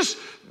 It's just,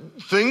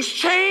 things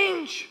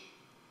change.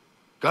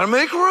 Got to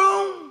make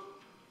room.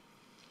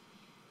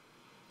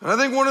 And I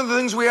think one of the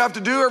things we have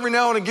to do every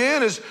now and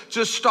again is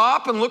just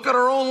stop and look at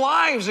our own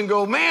lives and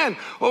go, man,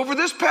 over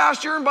this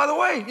past year, and by the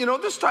way,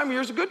 this time of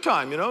year is a good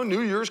time,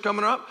 New Year's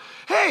coming up.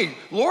 Hey,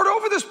 Lord,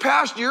 over this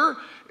past year,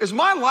 is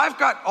my life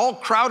got all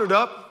crowded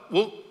up,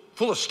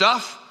 full of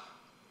stuff?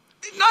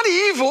 Not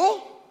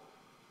evil,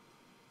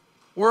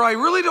 where I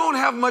really don't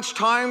have much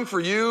time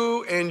for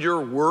you and your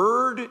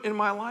word in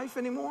my life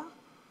anymore?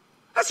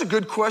 That's a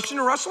good question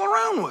to wrestle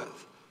around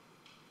with.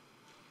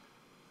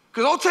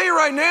 Because I'll tell you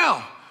right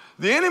now,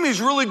 the enemy's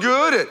really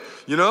good at,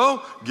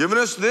 giving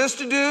us this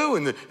to do,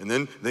 and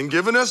then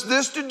giving us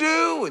this to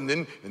do, and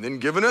then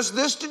giving us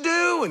this to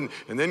do,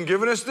 and then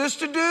giving us this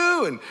to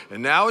do,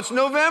 and now it's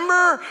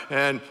November,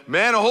 and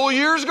man, a whole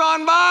year's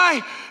gone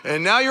by,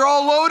 and now you're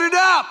all loaded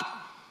up,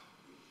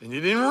 and you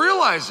didn't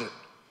realize it.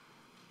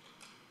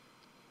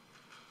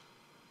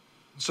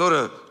 So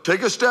to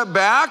take a step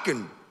back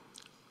and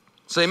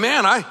say,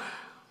 man,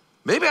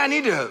 maybe I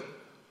need to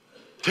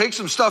take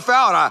some stuff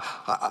out.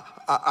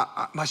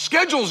 My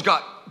schedule's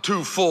got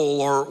too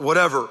full or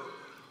whatever.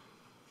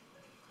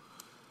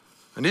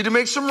 I need to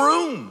make some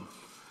room.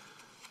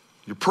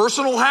 Your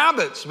personal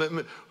habits,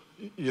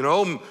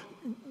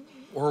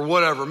 or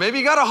whatever. Maybe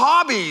you got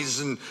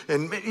hobbies and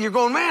you're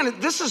going, man,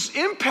 this is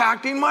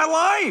impacting my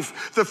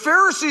life. The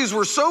Pharisees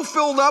were so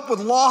filled up with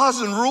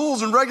laws and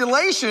rules and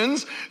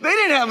regulations, they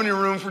didn't have any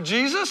room for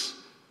Jesus.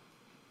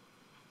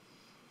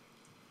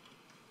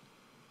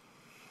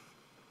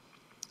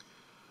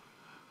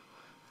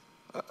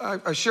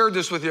 I shared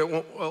this with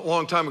you a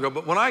long time ago,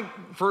 but when I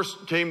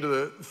first came to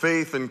the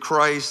faith in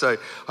Christ, I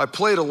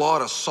played a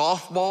lot of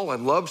softball. I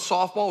loved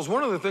softball. It was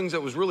one of the things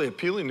that was really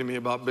appealing to me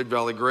about Big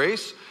Valley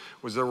Grace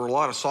was there were a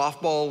lot of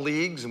softball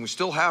leagues, and we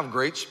still have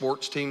great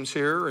sports teams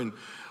here, and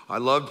I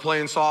loved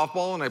playing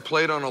softball, and I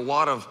played on a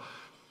lot of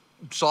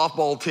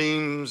softball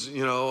teams,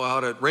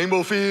 out at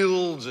Rainbow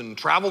Fields and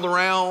traveled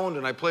around,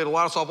 and I played a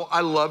lot of softball.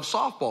 I loved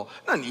softball.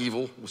 Nothing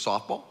evil with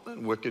softball,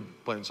 nothing wicked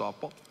playing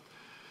softball.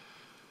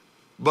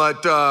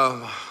 But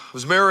I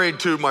was married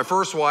to my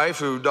first wife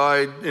who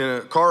died in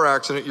a car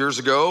accident years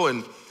ago,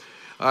 and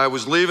I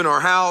was leaving our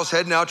house,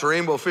 heading out to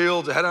Rainbow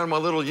Fields. I had on my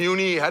little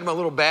uni, had my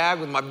little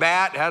bag with my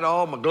bat, had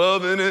all my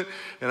glove in it,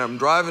 and I'm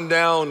driving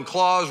down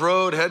Claus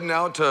Road, heading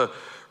out to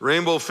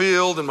Rainbow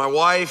Field, and my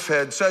wife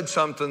had said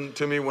something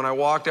to me when I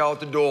walked out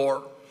the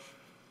door.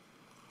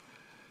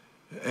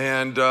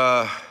 And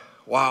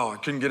wow, I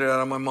couldn't get it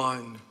out of my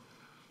mind.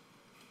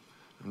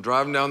 I'm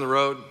driving down the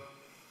road.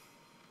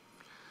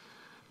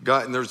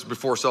 And there's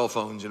before cell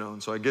phones,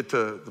 and so I get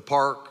to the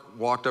park,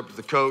 walked up to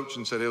the coach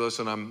and said, hey,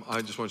 listen,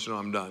 I just want you to know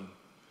I'm done.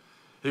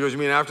 He goes, you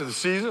mean after the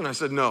season? I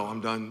said, no, I'm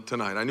done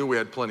tonight. I knew we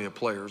had plenty of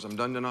players. I'm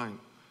done tonight.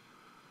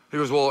 He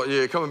goes, well,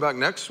 you coming back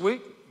next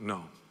week?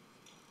 No,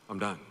 I'm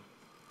done.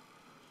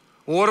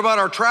 Well, what about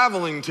our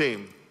traveling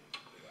team?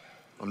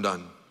 I'm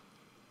done.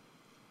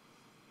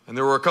 And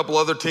there were a couple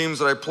other teams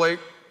that I played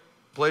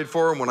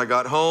for, and when I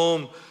got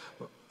home,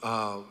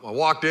 I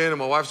walked in, and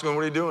my wife's going,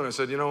 what are you doing? I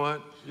said, you know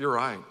what? You're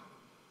right.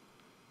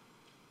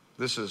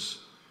 This has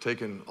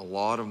taken a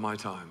lot of my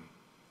time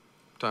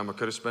I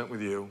could have spent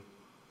with you,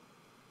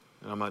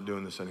 and I'm not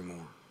doing this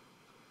anymore.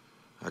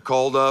 I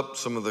called up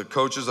some of the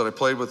coaches that I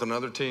played with on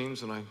other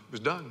teams, and I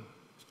was done.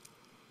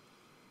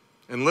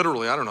 And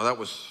literally, I don't know, that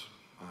was,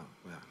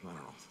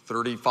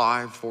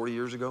 35, 40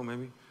 years ago,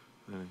 maybe?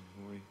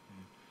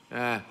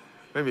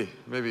 Maybe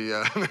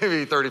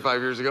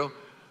 35 years ago.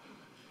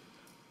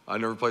 I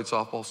never played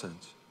softball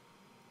since.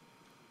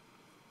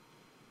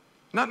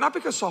 Not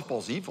because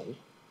softball's evil.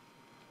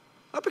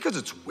 Not because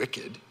it's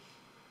wicked.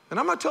 And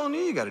I'm not telling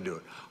you got to do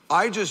it.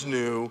 I just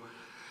knew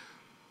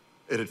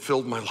it had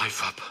filled my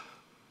life up.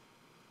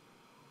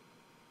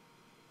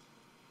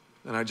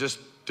 And I just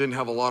didn't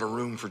have a lot of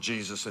room for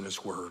Jesus and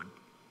his word.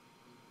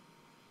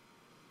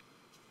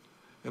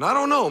 And I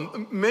don't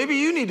know, maybe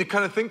you need to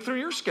kind of think through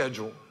your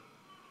schedule.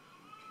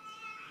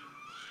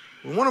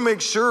 We want to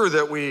make sure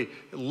that we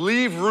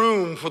leave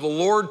room for the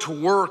Lord to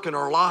work in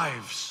our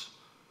lives.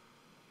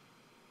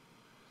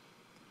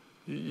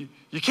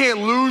 You can't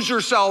lose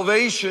your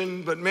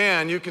salvation, but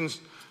man, you can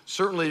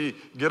certainly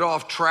get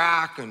off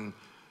track and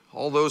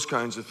all those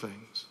kinds of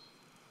things.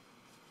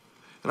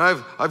 And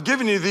I've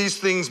given you these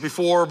things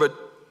before, but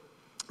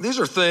these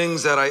are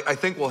things that I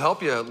think will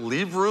help you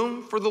leave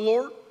room for the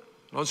Lord.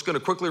 I'm just going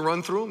to quickly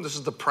run through them. This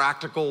is the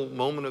practical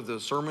moment of the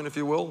sermon, if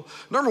you will.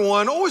 Number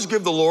one, always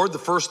give the Lord the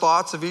first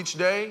thoughts of each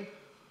day.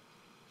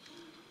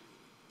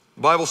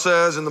 The Bible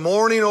says, in the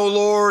morning, O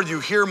Lord, you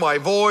hear my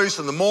voice.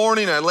 In the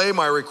morning, I lay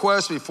my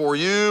request before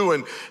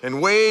you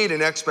and wait in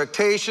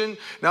expectation.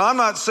 Now, I'm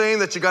not saying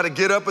that you got to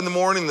get up in the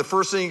morning. The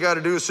first thing you got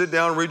to do is sit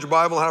down and read your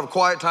Bible and have a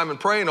quiet time and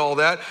pray and all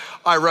that.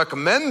 I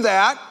recommend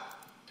that.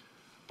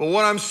 But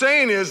what I'm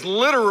saying is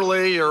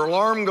literally your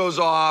alarm goes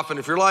off. And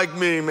if you're like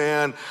me,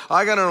 man,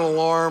 I got an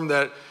alarm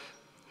that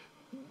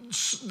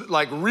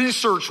like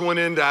research went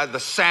into the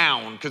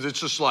sound because it's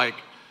just like,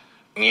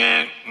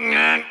 nyah,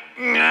 nyah,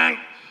 nyah.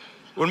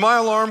 When my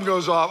alarm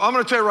goes off, I'm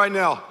going to tell you right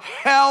now,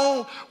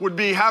 hell would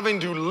be having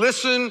to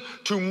listen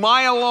to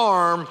my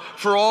alarm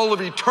for all of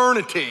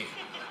eternity.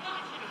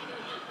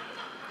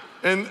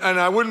 And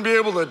I wouldn't be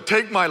able to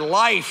take my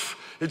life.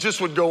 It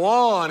just would go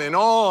on and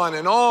on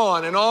and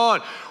on and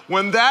on.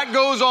 When that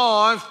goes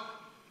on,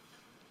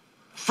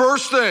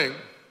 first thing,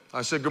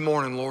 I said, good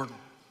morning, Lord.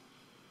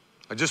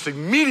 I just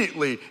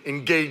immediately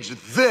engage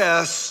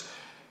this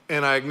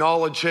and I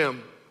acknowledge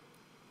him.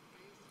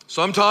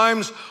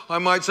 Sometimes I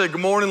might say,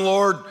 good morning,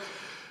 Lord.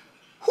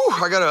 Whew,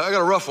 I got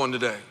a rough one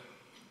today.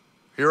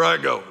 Here I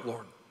go,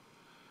 Lord.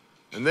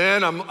 And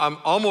then I'm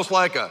almost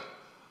like a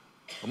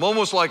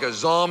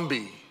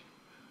zombie.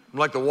 I'm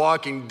like the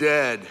Walking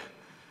Dead,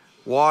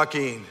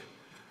 walking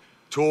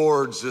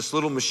towards this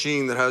little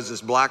machine that has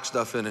this black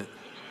stuff in it.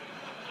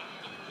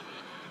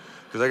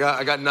 Because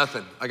I got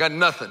nothing.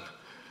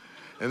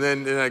 And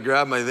then I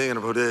grab my thing and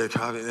I put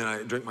coffee, and then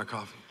I drink my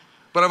coffee.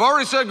 But I've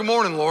already said, good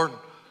morning, Lord.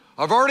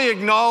 I've already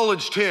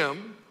acknowledged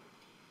him.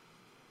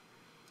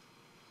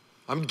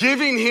 I'm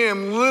giving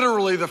him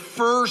literally the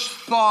first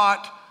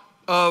thought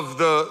of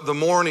the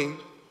morning.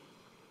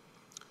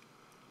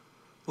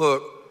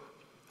 Look,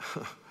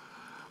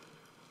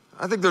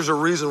 I think there's a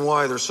reason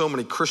why there's so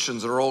many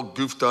Christians that are all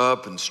goofed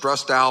up and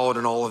stressed out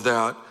and all of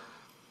that.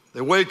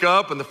 They wake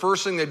up and the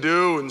first thing they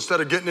do, instead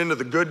of getting into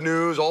the good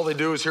news, all they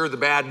do is hear the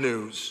bad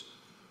news.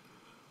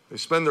 They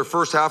spend their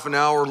first half an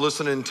hour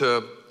listening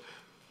to,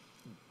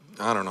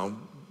 I don't know,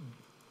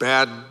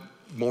 Bad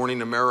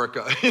Morning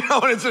America.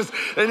 And it's just,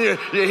 and you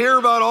hear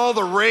about all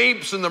the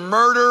rapes and the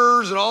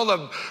murders and all the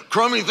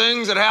crummy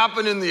things that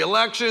happen in the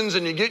elections,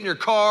 and you get in your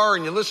car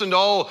and you listen to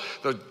all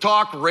the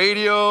talk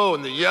radio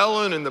and the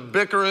yelling and the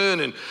bickering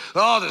and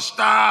all the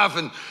stuff,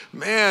 and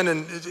man,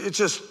 and it's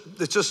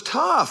just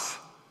tough.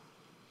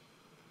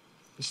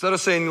 Instead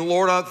of saying,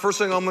 Lord, first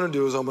thing I'm going to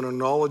do is I'm going to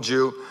acknowledge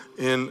you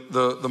in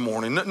the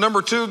morning.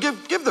 Number two,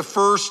 give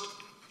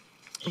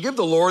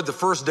the Lord the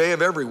first day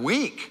of every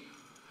week.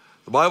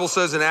 The Bible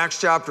says in Acts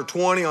chapter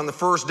 20, on the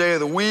first day of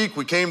the week,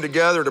 we came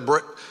together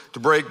to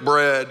break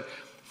bread.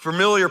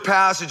 Familiar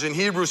passage in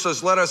Hebrews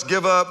says, let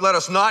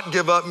us not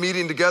give up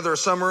meeting together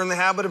as some are in the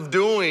habit of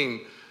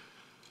doing.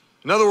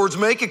 In other words,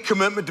 make a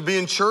commitment to be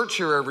in church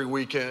here every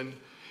weekend.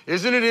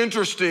 Isn't it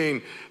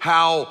interesting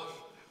how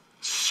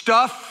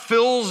stuff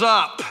fills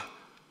up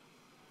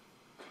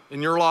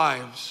in your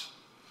lives?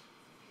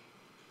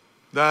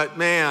 That,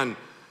 man,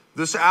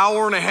 this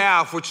hour and a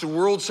half, which the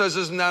world says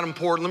isn't that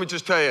important, let me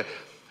just tell you,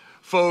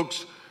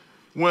 folks,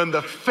 when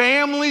the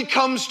family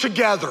comes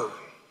together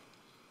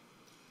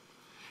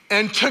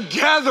and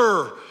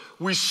together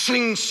we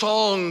sing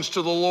songs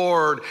to the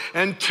Lord,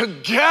 and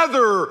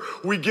together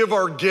we give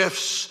our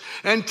gifts,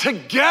 and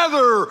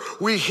together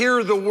we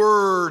hear the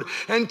word,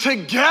 and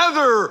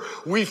together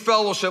we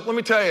fellowship. Let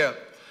me tell you,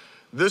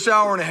 this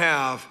hour and a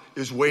half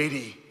is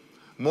weighty,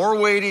 more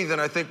weighty than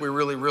I think we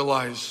really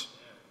realize.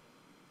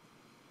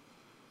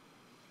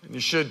 And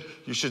you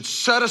should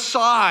set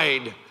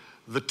aside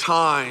the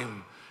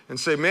time and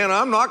say, man,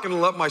 I'm not going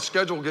to let my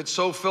schedule get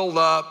so filled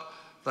up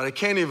that I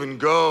can't even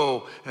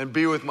go and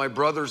be with my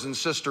brothers and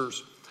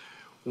sisters.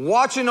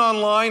 Watching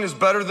online is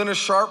better than a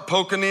sharp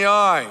poke in the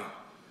eye,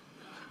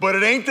 but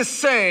it ain't the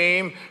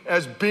same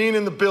as being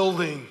in the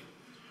building.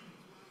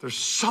 There's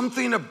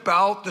something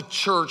about the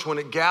church when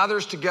it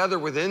gathers together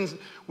within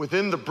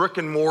the brick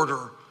and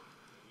mortar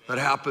that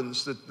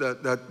happens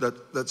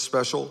that's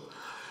special.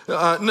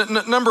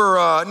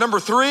 Number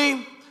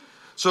three,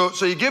 so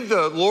you give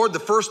the Lord the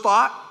first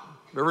thought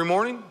every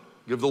morning,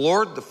 give the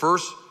Lord the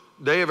first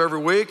day of every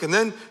week, and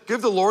then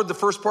give the Lord the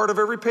first part of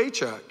every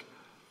paycheck.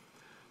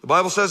 The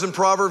Bible says in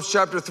Proverbs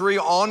chapter 3,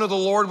 honor the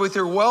Lord with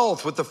your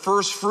wealth, with the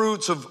first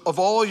fruits of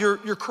all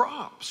your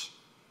crops.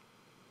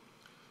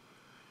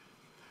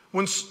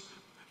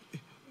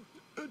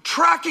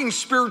 Tracking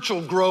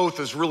spiritual growth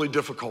is really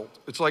difficult.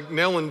 It's like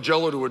nailing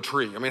jello to a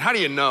tree. I mean, how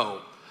do you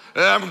know?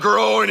 I'm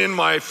growing in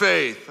my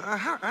faith.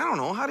 I don't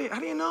know. How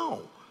do you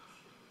know?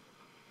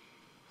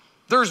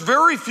 There's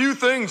very few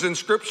things in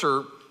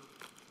Scripture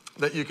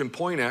that you can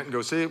point at and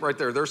go, see, right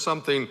there, there's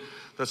something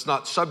that's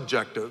not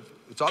subjective,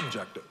 it's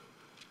objective.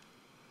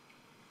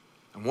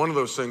 And one of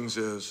those things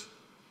is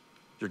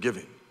your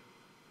giving.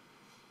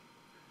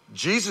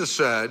 Jesus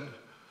said,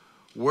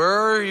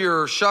 where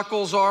your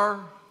shekels are,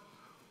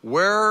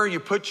 where you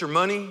put your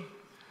money,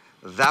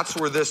 that's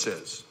where this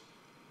is.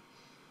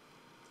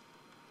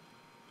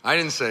 I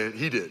didn't say it,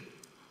 he did.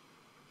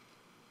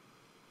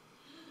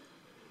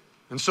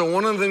 And so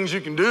one of the things you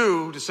can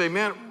do to say,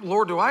 man,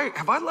 Lord,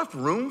 have I left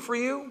room for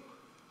you?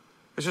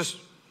 It's just,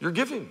 you're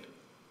giving.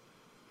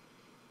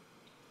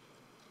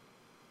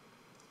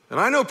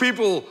 And I know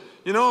people,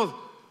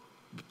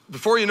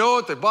 before you know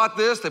it, they bought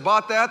this, they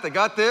bought that, they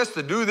got this,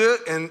 they do this,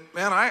 and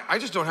man, I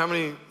just don't have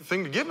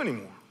anything to give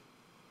anymore.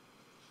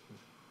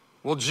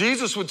 Well,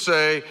 Jesus would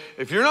say,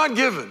 if you're not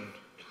giving,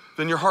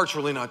 then your heart's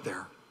really not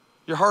there.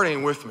 Your heart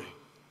ain't with me.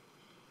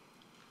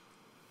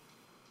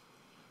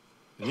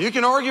 And you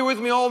can argue with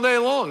me all day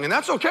long, and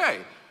that's okay,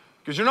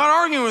 because you're not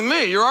arguing with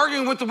me. You're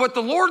arguing with what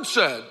the Lord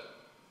said.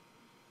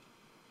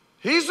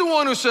 He's the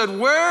one who said,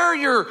 where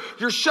your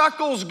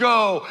shekels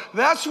go,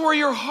 that's where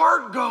your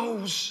heart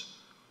goes.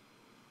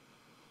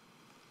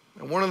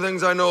 And one of the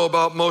things I know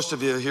about most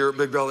of you here at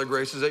Big Valley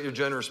Grace is that you're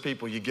generous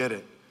people. You get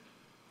it,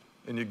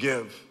 and you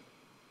give.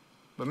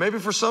 But maybe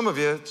for some of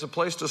you, it's a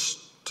place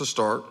to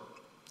start.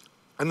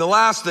 And the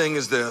last thing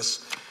is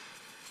this,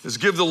 is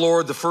give the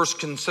Lord the first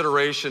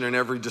consideration in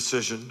every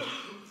decision.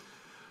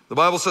 The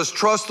Bible says,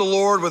 trust the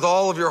Lord with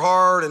all of your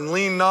heart and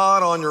lean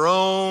not on your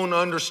own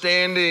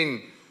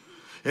understanding.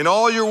 In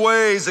all your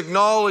ways,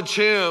 acknowledge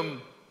him.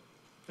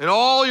 In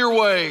all your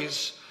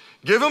ways,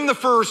 give him the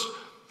first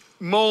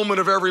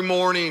moment of every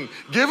morning.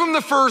 Give him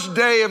the first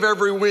day of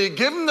every week.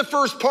 Give him the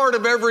first part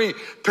of every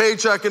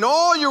paycheck. In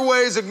all your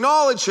ways,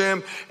 acknowledge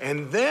him,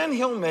 and then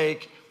he'll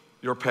make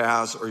your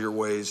paths or your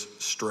ways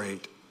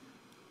straight.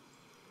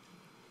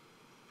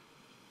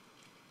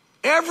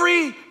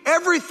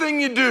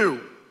 Everything you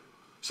do,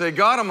 say,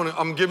 God,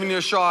 I'm giving you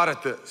a shot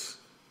at this.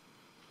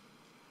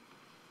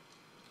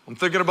 I'm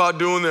thinking about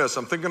doing this.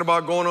 I'm thinking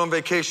about going on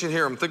vacation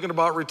here. I'm thinking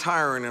about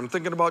retiring. I'm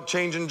thinking about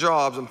changing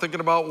jobs. I'm thinking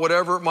about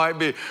whatever it might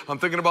be. I'm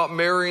thinking about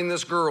marrying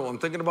this girl. I'm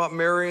thinking about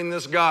marrying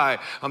this guy.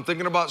 I'm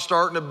thinking about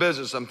starting a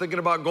business. I'm thinking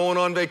about going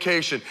on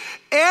vacation.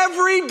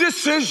 Every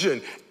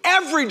decision,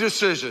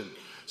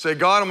 say,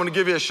 God, I'm going to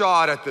give you a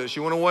shot at this.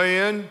 You want to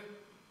weigh in?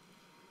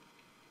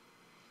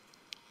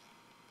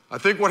 I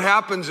think what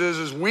happens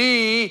is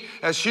we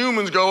as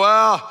humans go,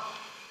 well,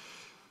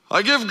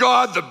 I give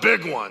God the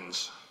big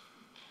ones.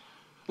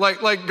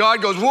 Like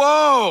God goes,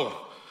 whoa,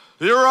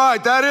 you're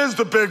right, that is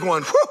the big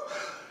one. Whew.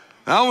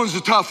 That one's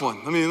a tough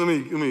one. Let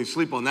me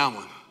sleep on that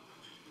one.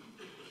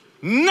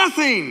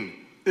 Nothing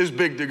is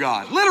big to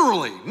God,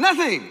 literally,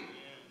 nothing.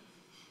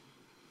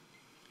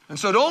 And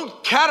so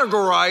don't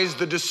categorize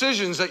the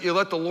decisions that you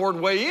let the Lord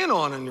weigh in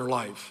on in your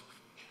life,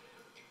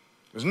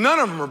 because none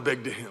of them are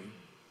big to him.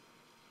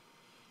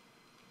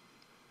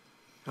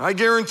 And I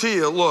guarantee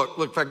you, look,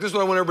 in fact, this is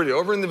what I want everybody to do.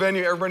 Over in the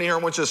venue, everybody here, I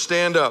want you to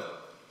stand up.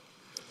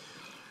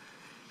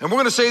 And we're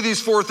going to say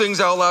these 4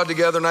 things out loud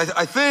together. And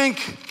I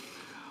think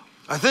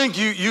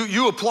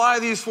you apply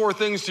these 4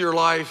 things to your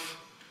life.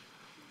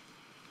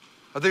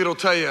 I think it'll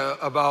tell you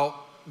about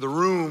the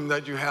room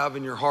that you have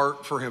in your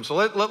heart for him. So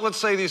let's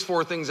say these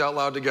 4 things out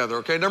loud together,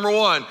 okay? Number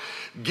 1,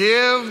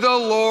 give the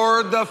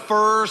Lord the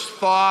first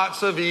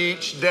thoughts of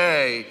each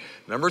day.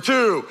 Number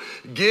 2,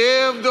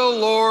 give the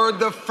Lord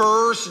the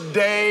first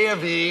day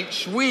of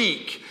each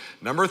week.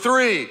 Number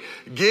 3,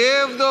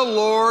 give the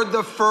Lord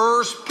the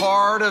first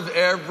part of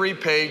every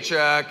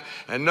paycheck.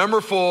 And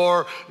number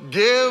 4,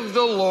 give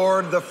the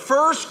Lord the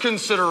first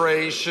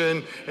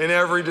consideration in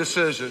every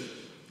decision.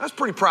 That's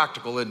pretty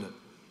practical, isn't it?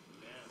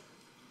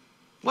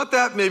 Let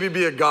that maybe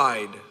be a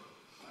guide.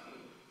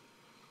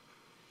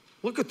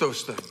 Look at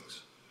those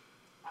things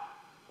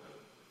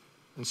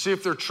and see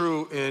if they're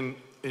true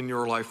in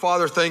your life.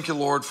 Father, thank you,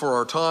 Lord, for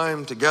our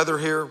time together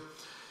here.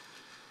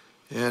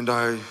 And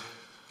I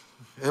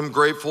am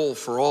grateful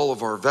for all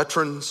of our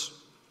veterans.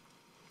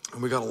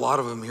 And we got a lot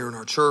of them here in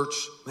our church.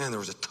 Man, there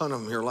was a ton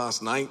of them here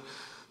last night.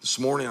 This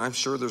morning, I'm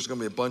sure there's going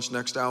to be a bunch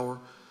next hour.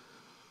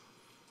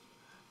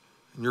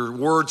 And your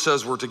word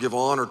says we're to give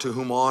honor to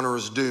whom honor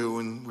is due.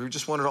 And we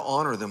just wanted to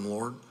honor them,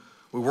 Lord.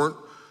 We weren't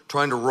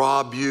trying to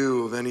rob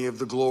you of any of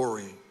the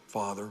glory,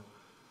 Father.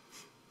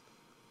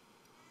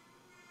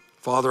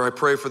 Father, I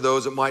pray for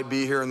those that might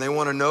be here and they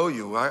want to know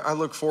you. I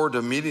look forward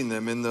to meeting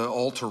them in the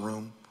altar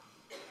room.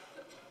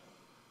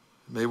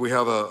 May we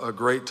have a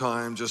great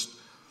time just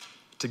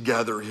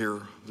together here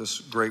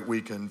this great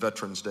weekend,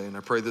 Veterans Day. And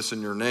I pray this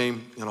in your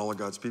name, and all of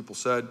God's people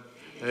said,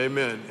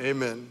 amen.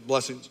 Amen.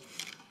 Blessings.